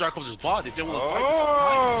bot. They know Gyrocopter's bot. If they want to fight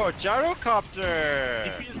Oh, this time. Gyrocopter!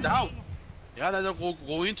 TP is down. Yeah, they're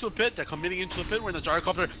going into a pit. They're committing into a pit where the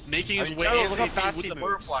Gyrocopter making his way Gyro, look how ASAP fast with he the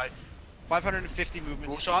moves. butterfly. 550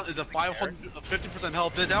 movements. Ro16 is at 550%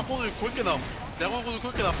 health. They're not going to be quick enough. They're not going to be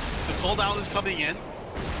quick enough. The cooldown is coming in.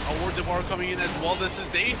 Our Devar coming in as well. This is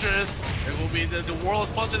dangerous. It will be the Warless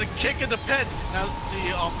Punch and the kick in the pit. Now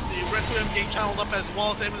the Requiem getting channeled up as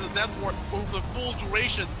well. Same as the Death Ward for the full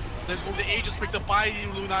duration. There's going to be Aegis picked up by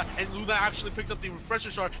Luna, and Luna actually picks up the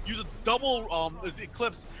Refresher Shard. Use a double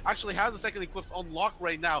Eclipse. Actually has a second Eclipse unlocked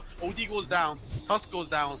right now. OD goes down, Tusk goes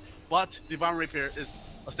down, but Divine Rapier is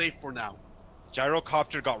safe for now.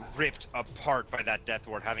 Gyrocopter got ripped apart by that Death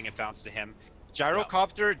Ward, having it bounce to him.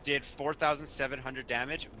 Gyrocopter did 4,700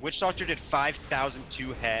 damage. Witch Doctor did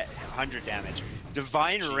 5,200 damage.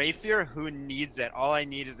 Divine Rapier, who needs it? All I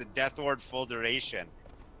need is a Death Ward full duration.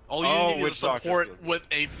 All you need is support with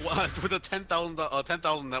a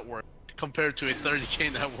 10,000 net worth compared to a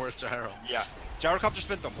 30k net worth Gyro. Yeah. Gyrocopter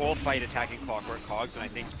spent the whole fight attacking Clockwork Cogs, and I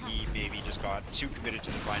think he maybe just got too committed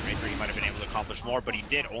to the Divine Rapier. He might have been able to accomplish more, but he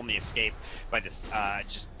did only escape by this,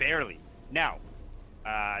 just barely. Now,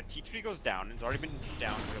 T3 goes down. It's already been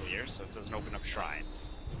down earlier, so it doesn't open up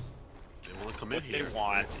shrines. They want to come in here. What they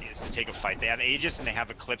want is to take a fight. They have Aegis and they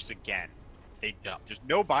have Eclipse again. There's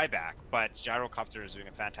no buyback, but Gyrocopter is doing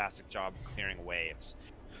a fantastic job clearing waves.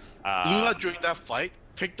 Luna during that fight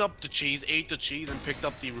picked up the cheese, ate the cheese, and picked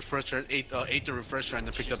up the refresher, ate the refresher, and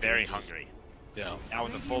then picked up the very Aegis. hungry. Yeah. Now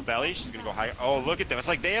with a full belly, she's gonna go higher. Oh, look at them! It's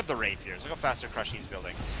like they have the rapiers. Look how fast they're crushing these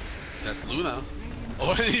buildings. That's Luna.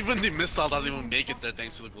 Oh, and even the missile doesn't even make it there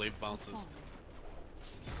thanks to the glaive bounces.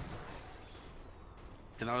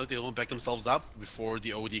 And now that they don't back themselves up before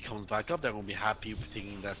the OD comes back up, they're going to be happy with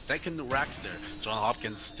taking that second racks there. John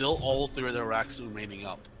Hopkins still all three of their racks remaining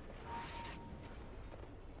up.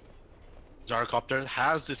 Gyrocopter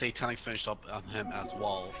has this Satanic finished up on him as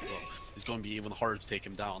well, so it's going to be even harder to take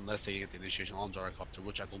him down unless they get the initiation on Gyrocopter,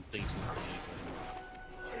 which I don't think is going to be easy.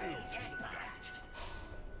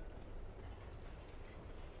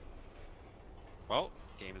 Well,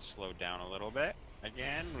 game is slowed down a little bit.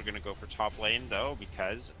 Again, we're going to go for top lane though,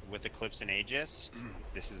 because with Eclipse and Aegis,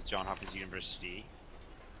 this is John Hopkins University.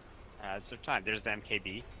 As their time. There's the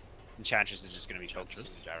MKB. Enchantress is just going to be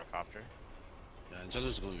focusing the Gyrocopter. Yeah,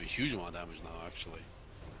 Enchantress is going to be a huge amount of damage now, actually.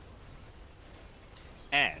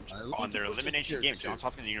 And on their elimination game, Johns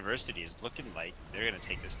Hopkins University is looking like they're going to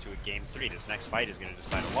take this to a game 3. This next fight is going to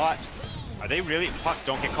decide a lot. Are they really? Puck,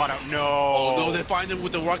 don't get caught out. No! Oh no, they find him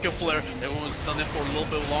with the rocket flare. Everyone's done it for a little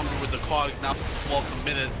bit longer with the cogs. Now well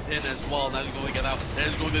committed in as well. Now he's going to get out.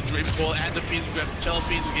 There's going to Dream Coil and the Fiends grab. Shell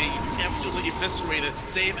Fiends are getting absolutely eviscerated.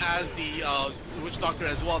 Same as the Witch Doctor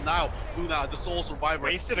as well. Now Luna, the sole survivor.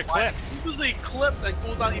 Wasted Eclipse. Uses the Eclipse and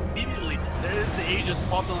goes out immediately. There is the Aegis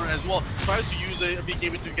popped on her as well. Tries to use it, being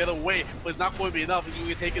able to get away, but it's not going to be enough. He's going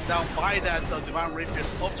to get taken down by that Divine Rapier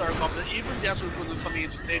of Gyrocopter. Even the Astro is coming in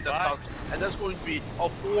to save that Tusk. And that's going to be a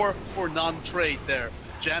 4-for-none trade there.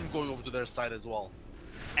 Jam going over to their side as well.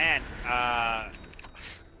 And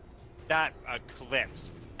that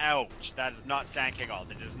Eclipse, ouch, that is not Sand King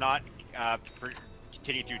ult. It does not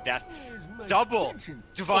continue through death. Double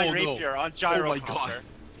Divine Rapier on Gyrocopter.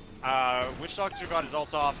 Witch Doctor got his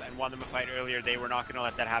ult off and won them a fight earlier. They were not going to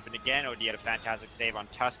let that happen again. OD had a fantastic save on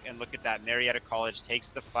Tusk, and look at that. Marietta College takes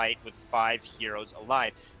the fight with 5 heroes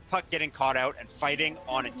alive. Puck getting caught out and fighting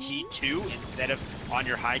on a T2 instead of on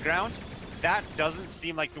your high ground. That doesn't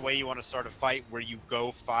seem like the way you want to start a fight where you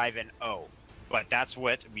go 5-0. But that's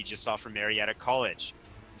what we just saw from Marietta College.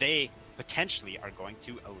 They potentially are going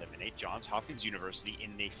to eliminate Johns Hopkins University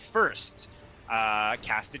in the first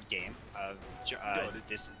casted game of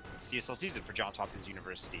this CSL season for Johns Hopkins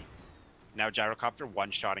University. Now Gyrocopter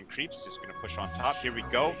one-shotting creeps, just going to push on top. Here we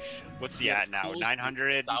go. What's he at now?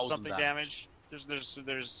 900 something damage. There's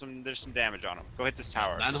some damage on him. Go hit this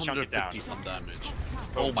tower. 950 some damage.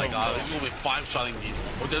 Oh my god, there's going to be 5-shotting these.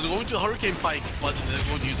 Oh, they're going to Hurricane Pike, but they're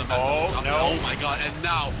going to use them as oh my god, and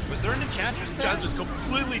now was there an Enchantress there? Enchantress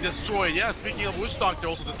completely destroyed. Yeah, speaking of Witch Doctor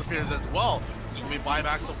also disappears as well. There's going to be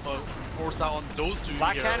buybacks of force out on those two.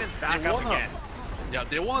 Black Cannon's back up again. Yeah,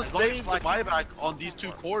 they want to save the buyback on these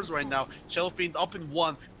two cores right now. Shell Fiend up in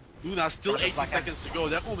 1. Luna still 80 seconds to go.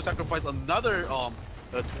 They're going to sacrifice another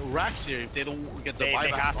racks here if they don't get the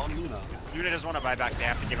buyback on Luna. Luna doesn't want to buy back. They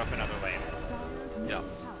have to give up another lane. Yeah.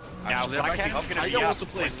 Now Black Cannon's going to be wants to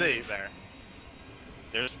play safe there.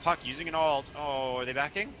 There's Puck using an ult. Oh, are they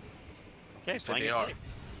backing? Okay, playing it safe.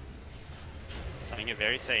 Playing it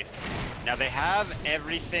very safe. Now they have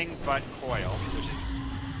everything but Coil, which is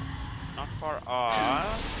not far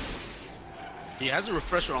off. He has a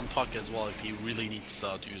refresher on Tuck as well if he really needs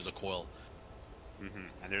to use a coil.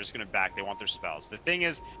 And they're just gonna back. They want their spells. The thing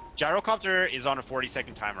is, Gyrocopter is on a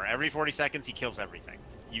 40-second timer. Every 40 seconds, he kills everything.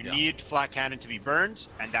 You need Flat Cannon to be burned,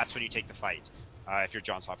 and that's when you take the fight. If you're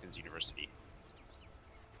Johns Hopkins University.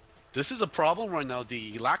 This is a problem right now.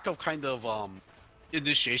 The lack of kind of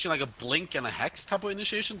initiation, like a blink and a hex type of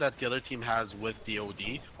initiation that the other team has with the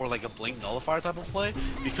OD, or like a blink nullifier type of play.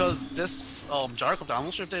 Because this Gyrocopter, I'm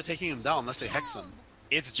not sure if they're taking him down unless they hex him.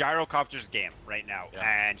 It's Gyrocopter's game right now,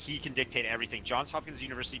 and he can dictate everything. Johns Hopkins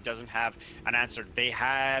University doesn't have an answer. They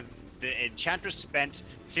have the Enchantress spent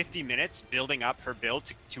 50 minutes building up her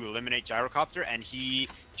build to eliminate Gyrocopter, and he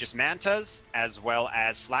just mantas as well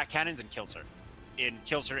as flat cannons and kills her.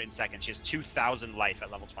 Kills her in seconds. She has 2,000 life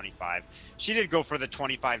at level 25. She did go for the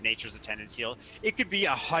 25 Nature's Attendance heal. It could be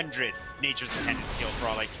 100 Nature's Attendance heal for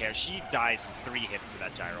all I care. She dies in 3 hits to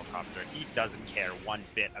that Gyrocopter. He doesn't care one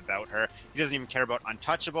bit about her. He doesn't even care about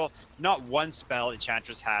Untouchable. Not one spell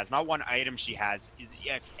Enchantress has, not one item she has is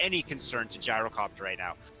any concern to Gyrocopter right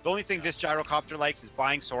now. The only thing this Gyrocopter likes is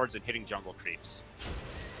buying swords and hitting jungle creeps.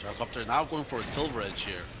 Gyrocopter now going for a Silver Edge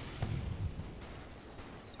here.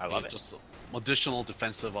 I love it. Just additional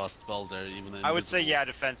defensive spells there, even I would say, yeah,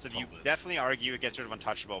 defensive. You definitely argue it gets rid of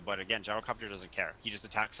Untouchable, but again, Gyrocopter doesn't care. He just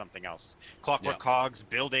attacks something else. Clockwork Cogs,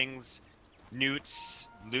 buildings, newts,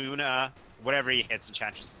 Luna, whatever he hits,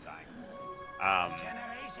 Enchantress is dying.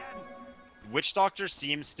 Witch Doctor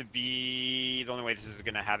seems to be the only way this is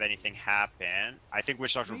going to have anything happen. I think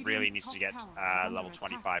Witch Doctor really needs to get level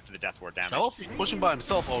 25 for the Death Ward damage. He's pushing by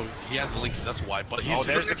himself. Oh, he has the link, that's why. But he's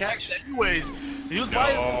there's the catch. Anyways, he was by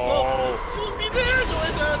himself. He'll be there.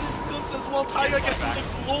 These goods as well. Tiger gets the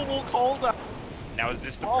global call down. Now, is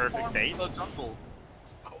this the perfect bait?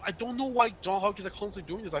 I don't know why John Hopkins are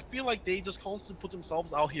constantly doing this. I feel like they just constantly put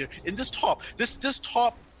themselves out here in this top. This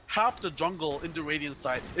top. Half the jungle in the Radiant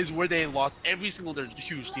side is where they lost every single their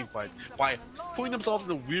huge team fights by putting themselves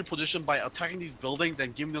in a weird position by attacking these buildings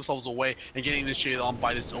and giving themselves away and getting initiated on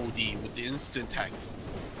by this OD with the instant hex.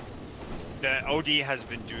 The OD has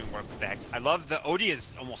been doing work with the hex. I love the OD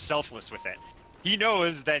is almost selfless with it. He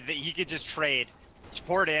knows that he could just trade,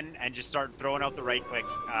 pour it in, and just start throwing out the right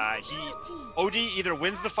clicks. OD either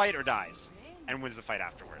wins the fight or dies. And wins the fight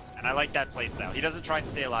afterwards. And I like that playstyle. He doesn't try and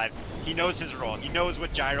stay alive. He knows his role. He knows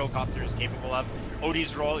what Gyrocopter is capable of.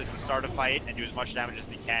 OD's role is to start a fight and do as much damage as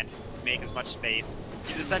he can, make as much space.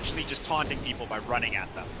 He's essentially just taunting people by running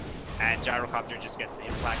at them. And Gyrocopter just gets to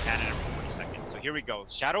hit flat cannon every 40 seconds. So here we go.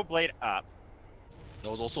 Shadow Blade up.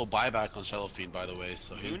 There was also a buyback on Shadow Fiend, by the way.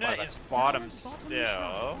 So Luna is bottom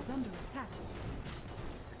still.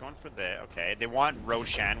 Going for the they want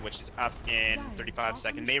Ro16, which is up in 35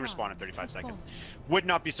 seconds. They respawn in 35 seconds. Would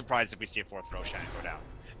not be surprised if we see a 4th Ro16 go down.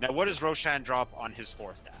 Now, what does Ro16 drop on his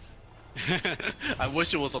 4th death? I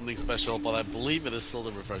wish it was something special, but I believe it is still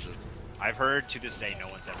the refresher. I've heard to this day no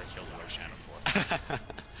one's ever killed a Ro16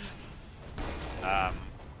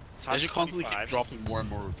 before. They should constantly keep dropping more and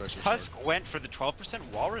more refreshers. Tusk went for the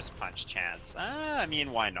 12% Walrus Punch chance. I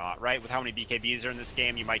mean, why not, right? With how many BKBs are in this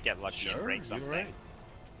game, you might get lucky and break something. Right.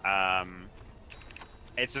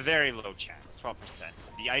 It's a very low chance, 12%.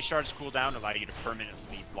 The Ice Shards cooldown allow you to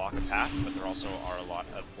permanently block a path, but there also are a lot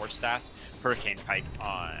of force stats. Hurricane Pipe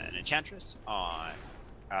on Enchantress, on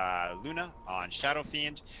Luna, on Shadow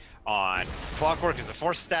Fiend, on Clockwork is a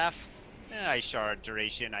force staff. Ice Shard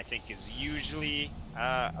duration, I think, is usually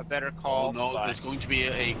a better call. Oh no, there's going to be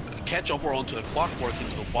a catch over onto the Clockwork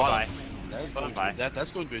into the bottom. That's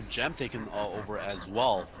going to be a gem taken over as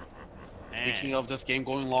well. Speaking of this game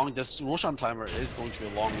going long, this Roshan timer is going to be a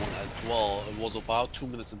long one as well. It was about 2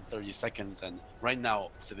 minutes and 30 seconds, and right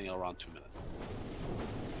now sitting around 2 minutes.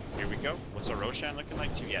 Here we go. What's our Roshan looking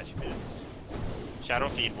like? 2 minutes. Shadow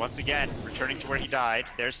Fiend once again returning to where he died.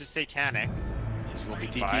 There's his Satanic. He's going to be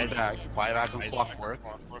taking back. Buyback on Clockwork.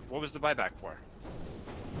 What was the buyback for?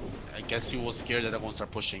 I guess he was scared that everyone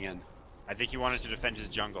start pushing in. I think he wanted to defend his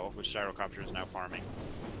jungle, which Gyrocopter is now farming.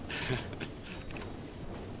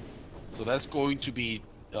 So that's going to be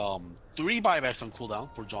 3 buybacks on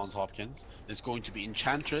cooldown for Johns Hopkins. It's going to be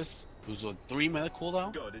Enchantress, who's on 3-minute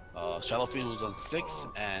cooldown, Shadow Fiend, who's on 6,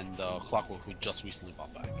 and Clockwork, who just recently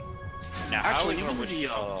bought back. Now, actually, even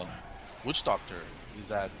the Witch Doctor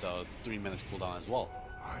is at 3 minutes cooldown as well.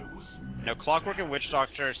 Now, Clockwork and Witch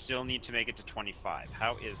Doctor still need to make it to 25.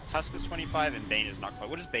 How is Tusk is 25 and Bane is not quite?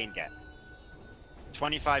 What does Bane get?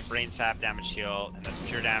 25 brain sap damage heal, and that's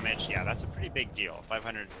pure damage. Yeah, that's a pretty big deal.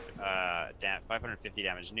 550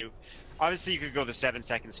 damage nuke. Obviously, you could go the 7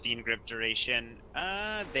 seconds Fiend Grip duration.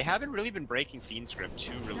 They haven't really been breaking Fiend's Grip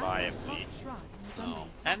too reliably.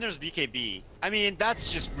 And there's BKB. I mean,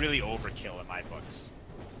 that's just really overkill in my books.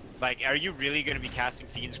 Like, are you really going to be casting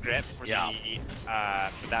Fiend's Grip for the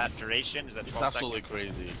for that duration? Is that 12 It's absolutely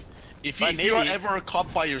seconds? crazy. If you're ever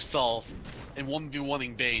caught by yourself in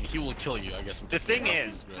 1v1ing Bane, he will kill you, I guess. The thing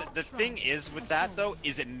is with that though,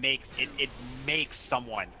 is it makes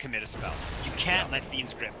someone commit a spell. You can't let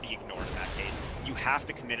Fiend's Grip be ignored in that case. You have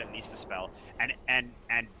to commit at least a spell, and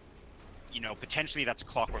you know, potentially that's a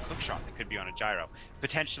clockwork hookshot that could be on a gyro.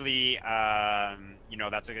 Potentially, you know,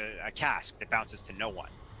 that's a cask that bounces to no one.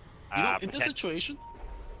 You know, in this situation,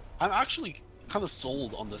 I'm actually kind of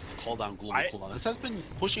sold on this cooldown, global cooldown. This has been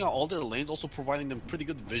pushing out all their lanes, also providing them pretty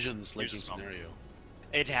good vision in this late game scenario.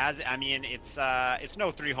 It has. I mean, it's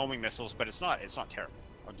no 3 homing missiles, but it's not terrible.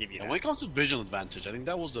 I'll give you that. When it comes to vision advantage, I think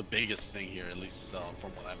that was the biggest thing here, at least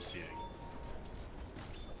from what I'm seeing.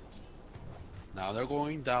 Now they're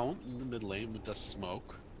going down in the mid lane with the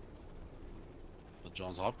smoke. But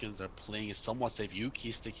Johns Hopkins, they're playing it somewhat safe.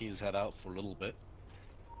 Yuki sticking his head out for a little bit.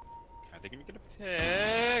 Are they gonna get a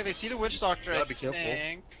pick? They see the Witch Doctor, I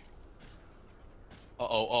think.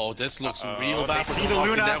 Oh, this looks real bad for the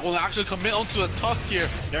Luna. They're going to actually commit onto a Tusk here.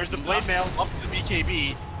 There's the Blade Mail. Up to the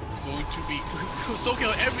BKB. It's going to be soaking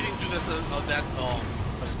out everything to this, that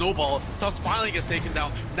snowball. Tusk finally gets taken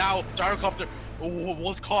down. Now, Gyrocopter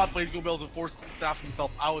was caught, but he's going to be able to force staff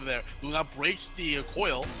himself out of there. Luna breaks the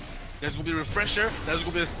coil. There's going to be a refresher. There's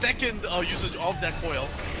going to be a second usage of that coil.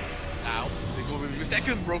 Now, they're going to be the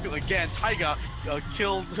second broken again. Taiga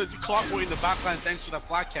kills Clockwork in the backline thanks to that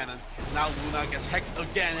flat cannon. Now Luna gets hexed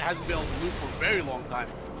again. It hasn't been on the move for a very long time.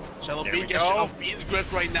 Shadow Fiend gets Shadow Fiend's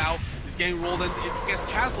grip right now. He's getting rolled in. It gets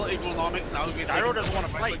cancelled economics. Now Gyro doesn't want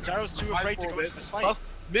to fight. Gyro's too afraid to go into this fight.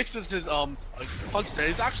 Mixes his punch there.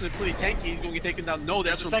 He's actually pretty tanky. He's going to get taken down. No,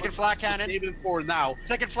 there's the second flat cannon. Saving for now.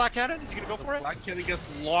 Second flat cannon. Is he going to go for it? Flat cannon gets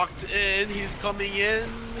locked in. He's coming in.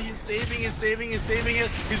 He's saving it.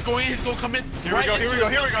 He's going in. He's going to commit. Here we go.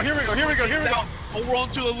 Over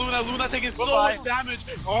onto the Luna. Luna taking so much damage.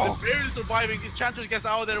 Oh. Barely surviving. Enchantress gets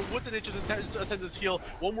out of there with the Nature's Attendant's heal.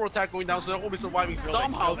 One more attack going down, so they're going to be surviving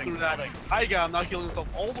somehow through that. Taiga now healing himself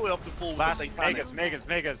all the way up to full. Last Megas.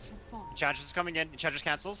 Enchantress is coming in. Enchantress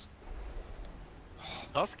cancels.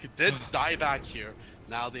 Tusk did die back here.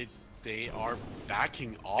 Now they are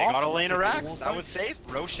backing off. They got a lane of racks. That was safe.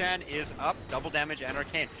 Roshan is up. Double damage and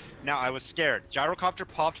arcane. Now I was scared. Gyrocopter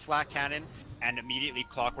popped flat cannon and immediately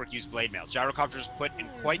Clockwork used blade mail. Gyrocopter's put in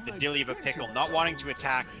quite the dilly of a pickle, not wanting to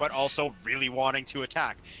attack, but also really wanting to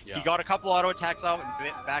attack. Yeah. He got a couple auto attacks out and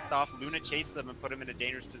backed off. Luna chased them and put him in a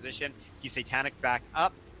dangerous position. He satanic back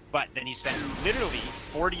up. But then he spent literally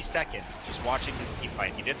 40 seconds just watching his team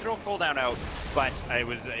fight. He did throw a cooldown out, but it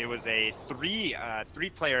was a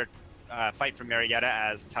three-player fight from Marietta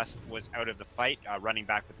as Tusk was out of the fight, running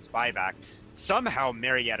back with his buyback. Somehow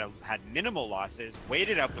Marietta had minimal losses,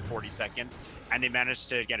 waited out the 40 seconds, and they managed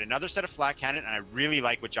to get another set of flat cannon, and I really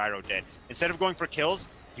like what Gyro did. Instead of going for kills,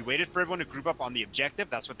 he waited for everyone to group up on the objective.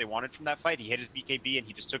 That's what they wanted from that fight. He hit his BKB and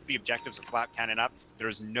he just took the objectives of flat cannon up. There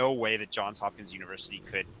is no way that Johns Hopkins University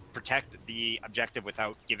could protect the objective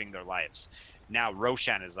without giving their lives. Now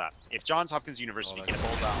Roshan is up. If Johns Hopkins University can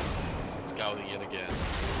hold down, scouting it again.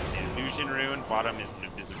 Illusion rune, bottom is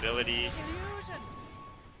invisibility.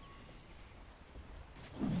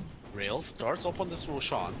 Rail starts up on this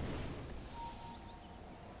Roshan.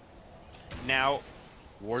 Now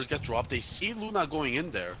wards get dropped. They see Luna going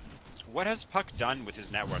in there. What has Puck done with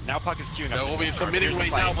his network? Now Puck is queuing up. They're going to be submitting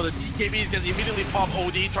right now, but the DKBs get immediately pop.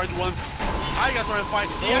 OD trying to run. Taiga trying to fight.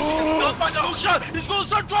 He actually gets stunned by the hook shot. He's going to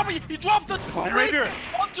start dropping. He dropped the rapier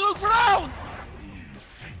onto the ground.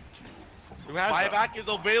 Buyback is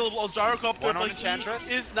available on Gyrocopter, but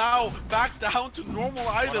he is now back down to normal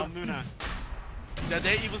items. Luna. That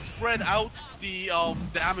they even spread out the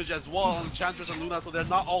damage as well on Enchantress and Luna, so they're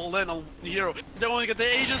not all in on the hero. They only get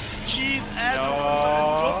the Aegis, Cheese, and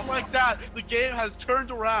just like that, the game has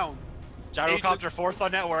turned around. Gyrocopter fourth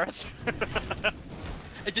on net worth.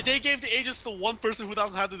 And they gave the Aegis to one person who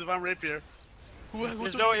doesn't have the Divine Rapier.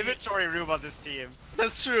 There's no inventory room on this team.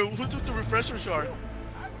 That's true. Who took the Refresher Shard?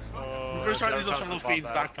 Refresher Shard is on Shadow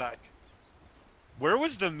Fiend's backpack. Where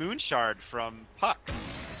was the Moon Shard from Puck?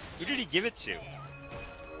 Who did he give it to?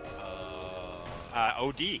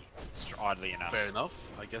 OD, oddly enough. Fair enough.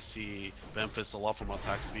 I guess he benefits a lot from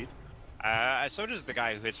attack speed. So does the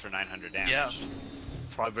guy who hits for 900 damage. Yeah,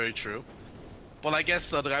 probably very true. But I guess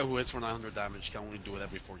the guy who hits for 900 damage can only do it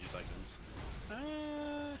every 40 seconds.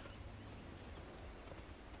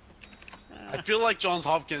 I feel like Johns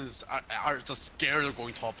Hopkins are just scared of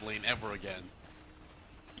going top lane ever again.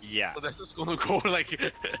 Yeah. So they're just gonna go like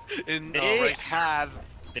in. They right have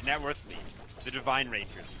the net worth lead, the divine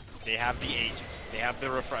rapier lead. They have the Aegis. They have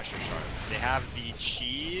the refresher shard. They have the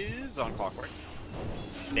cheese on Clockwork.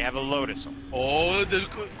 They have a Lotus. Oh, the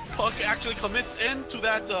puck actually commits into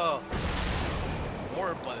that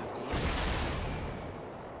orb, but it's going.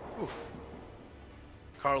 Oof.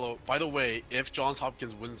 Carlo, by the way, if Johns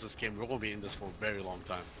Hopkins wins this game, we're gonna be in this for a very long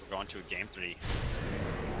time. We're going to a game 3.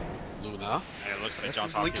 Luna. And it looks like This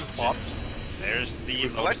Johns is Link Hopkins is popped. There's the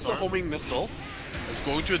Reflects the Lotus Orb. homing missile. It's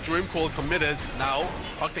going to a Dream Coil committed. Now,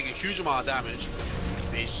 Puck taking a huge amount of damage.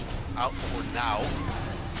 Base out for now.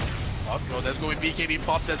 Oh, there's going to be BKB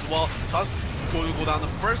popped as well. Tusk going to go down the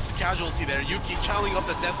first casualty there. Yuki channeling up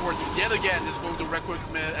the Death Ward yet again is going to record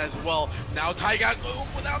commit as well. Now Taiga go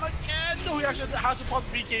down again. No, he actually has to pop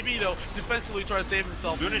BKB though. Defensively trying to save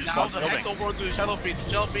himself. Luna just Now pops the hex buildings. over to the Shadow Fiend.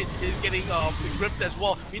 Shadow Fiend is getting gripped as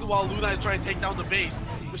well. Meanwhile, Luna is trying to take down the base.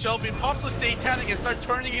 The Shadow Fiend pops the Satanic and starts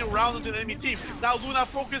turning it around into the enemy team. Now Luna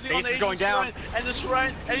focusing on Base the is going down. Shrine, and the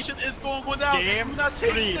Shrine Ancient is going down. Game Luna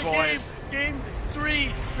takes 3, the boys. game. Game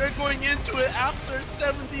 3. We're going into it after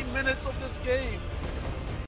 70 minutes of this game.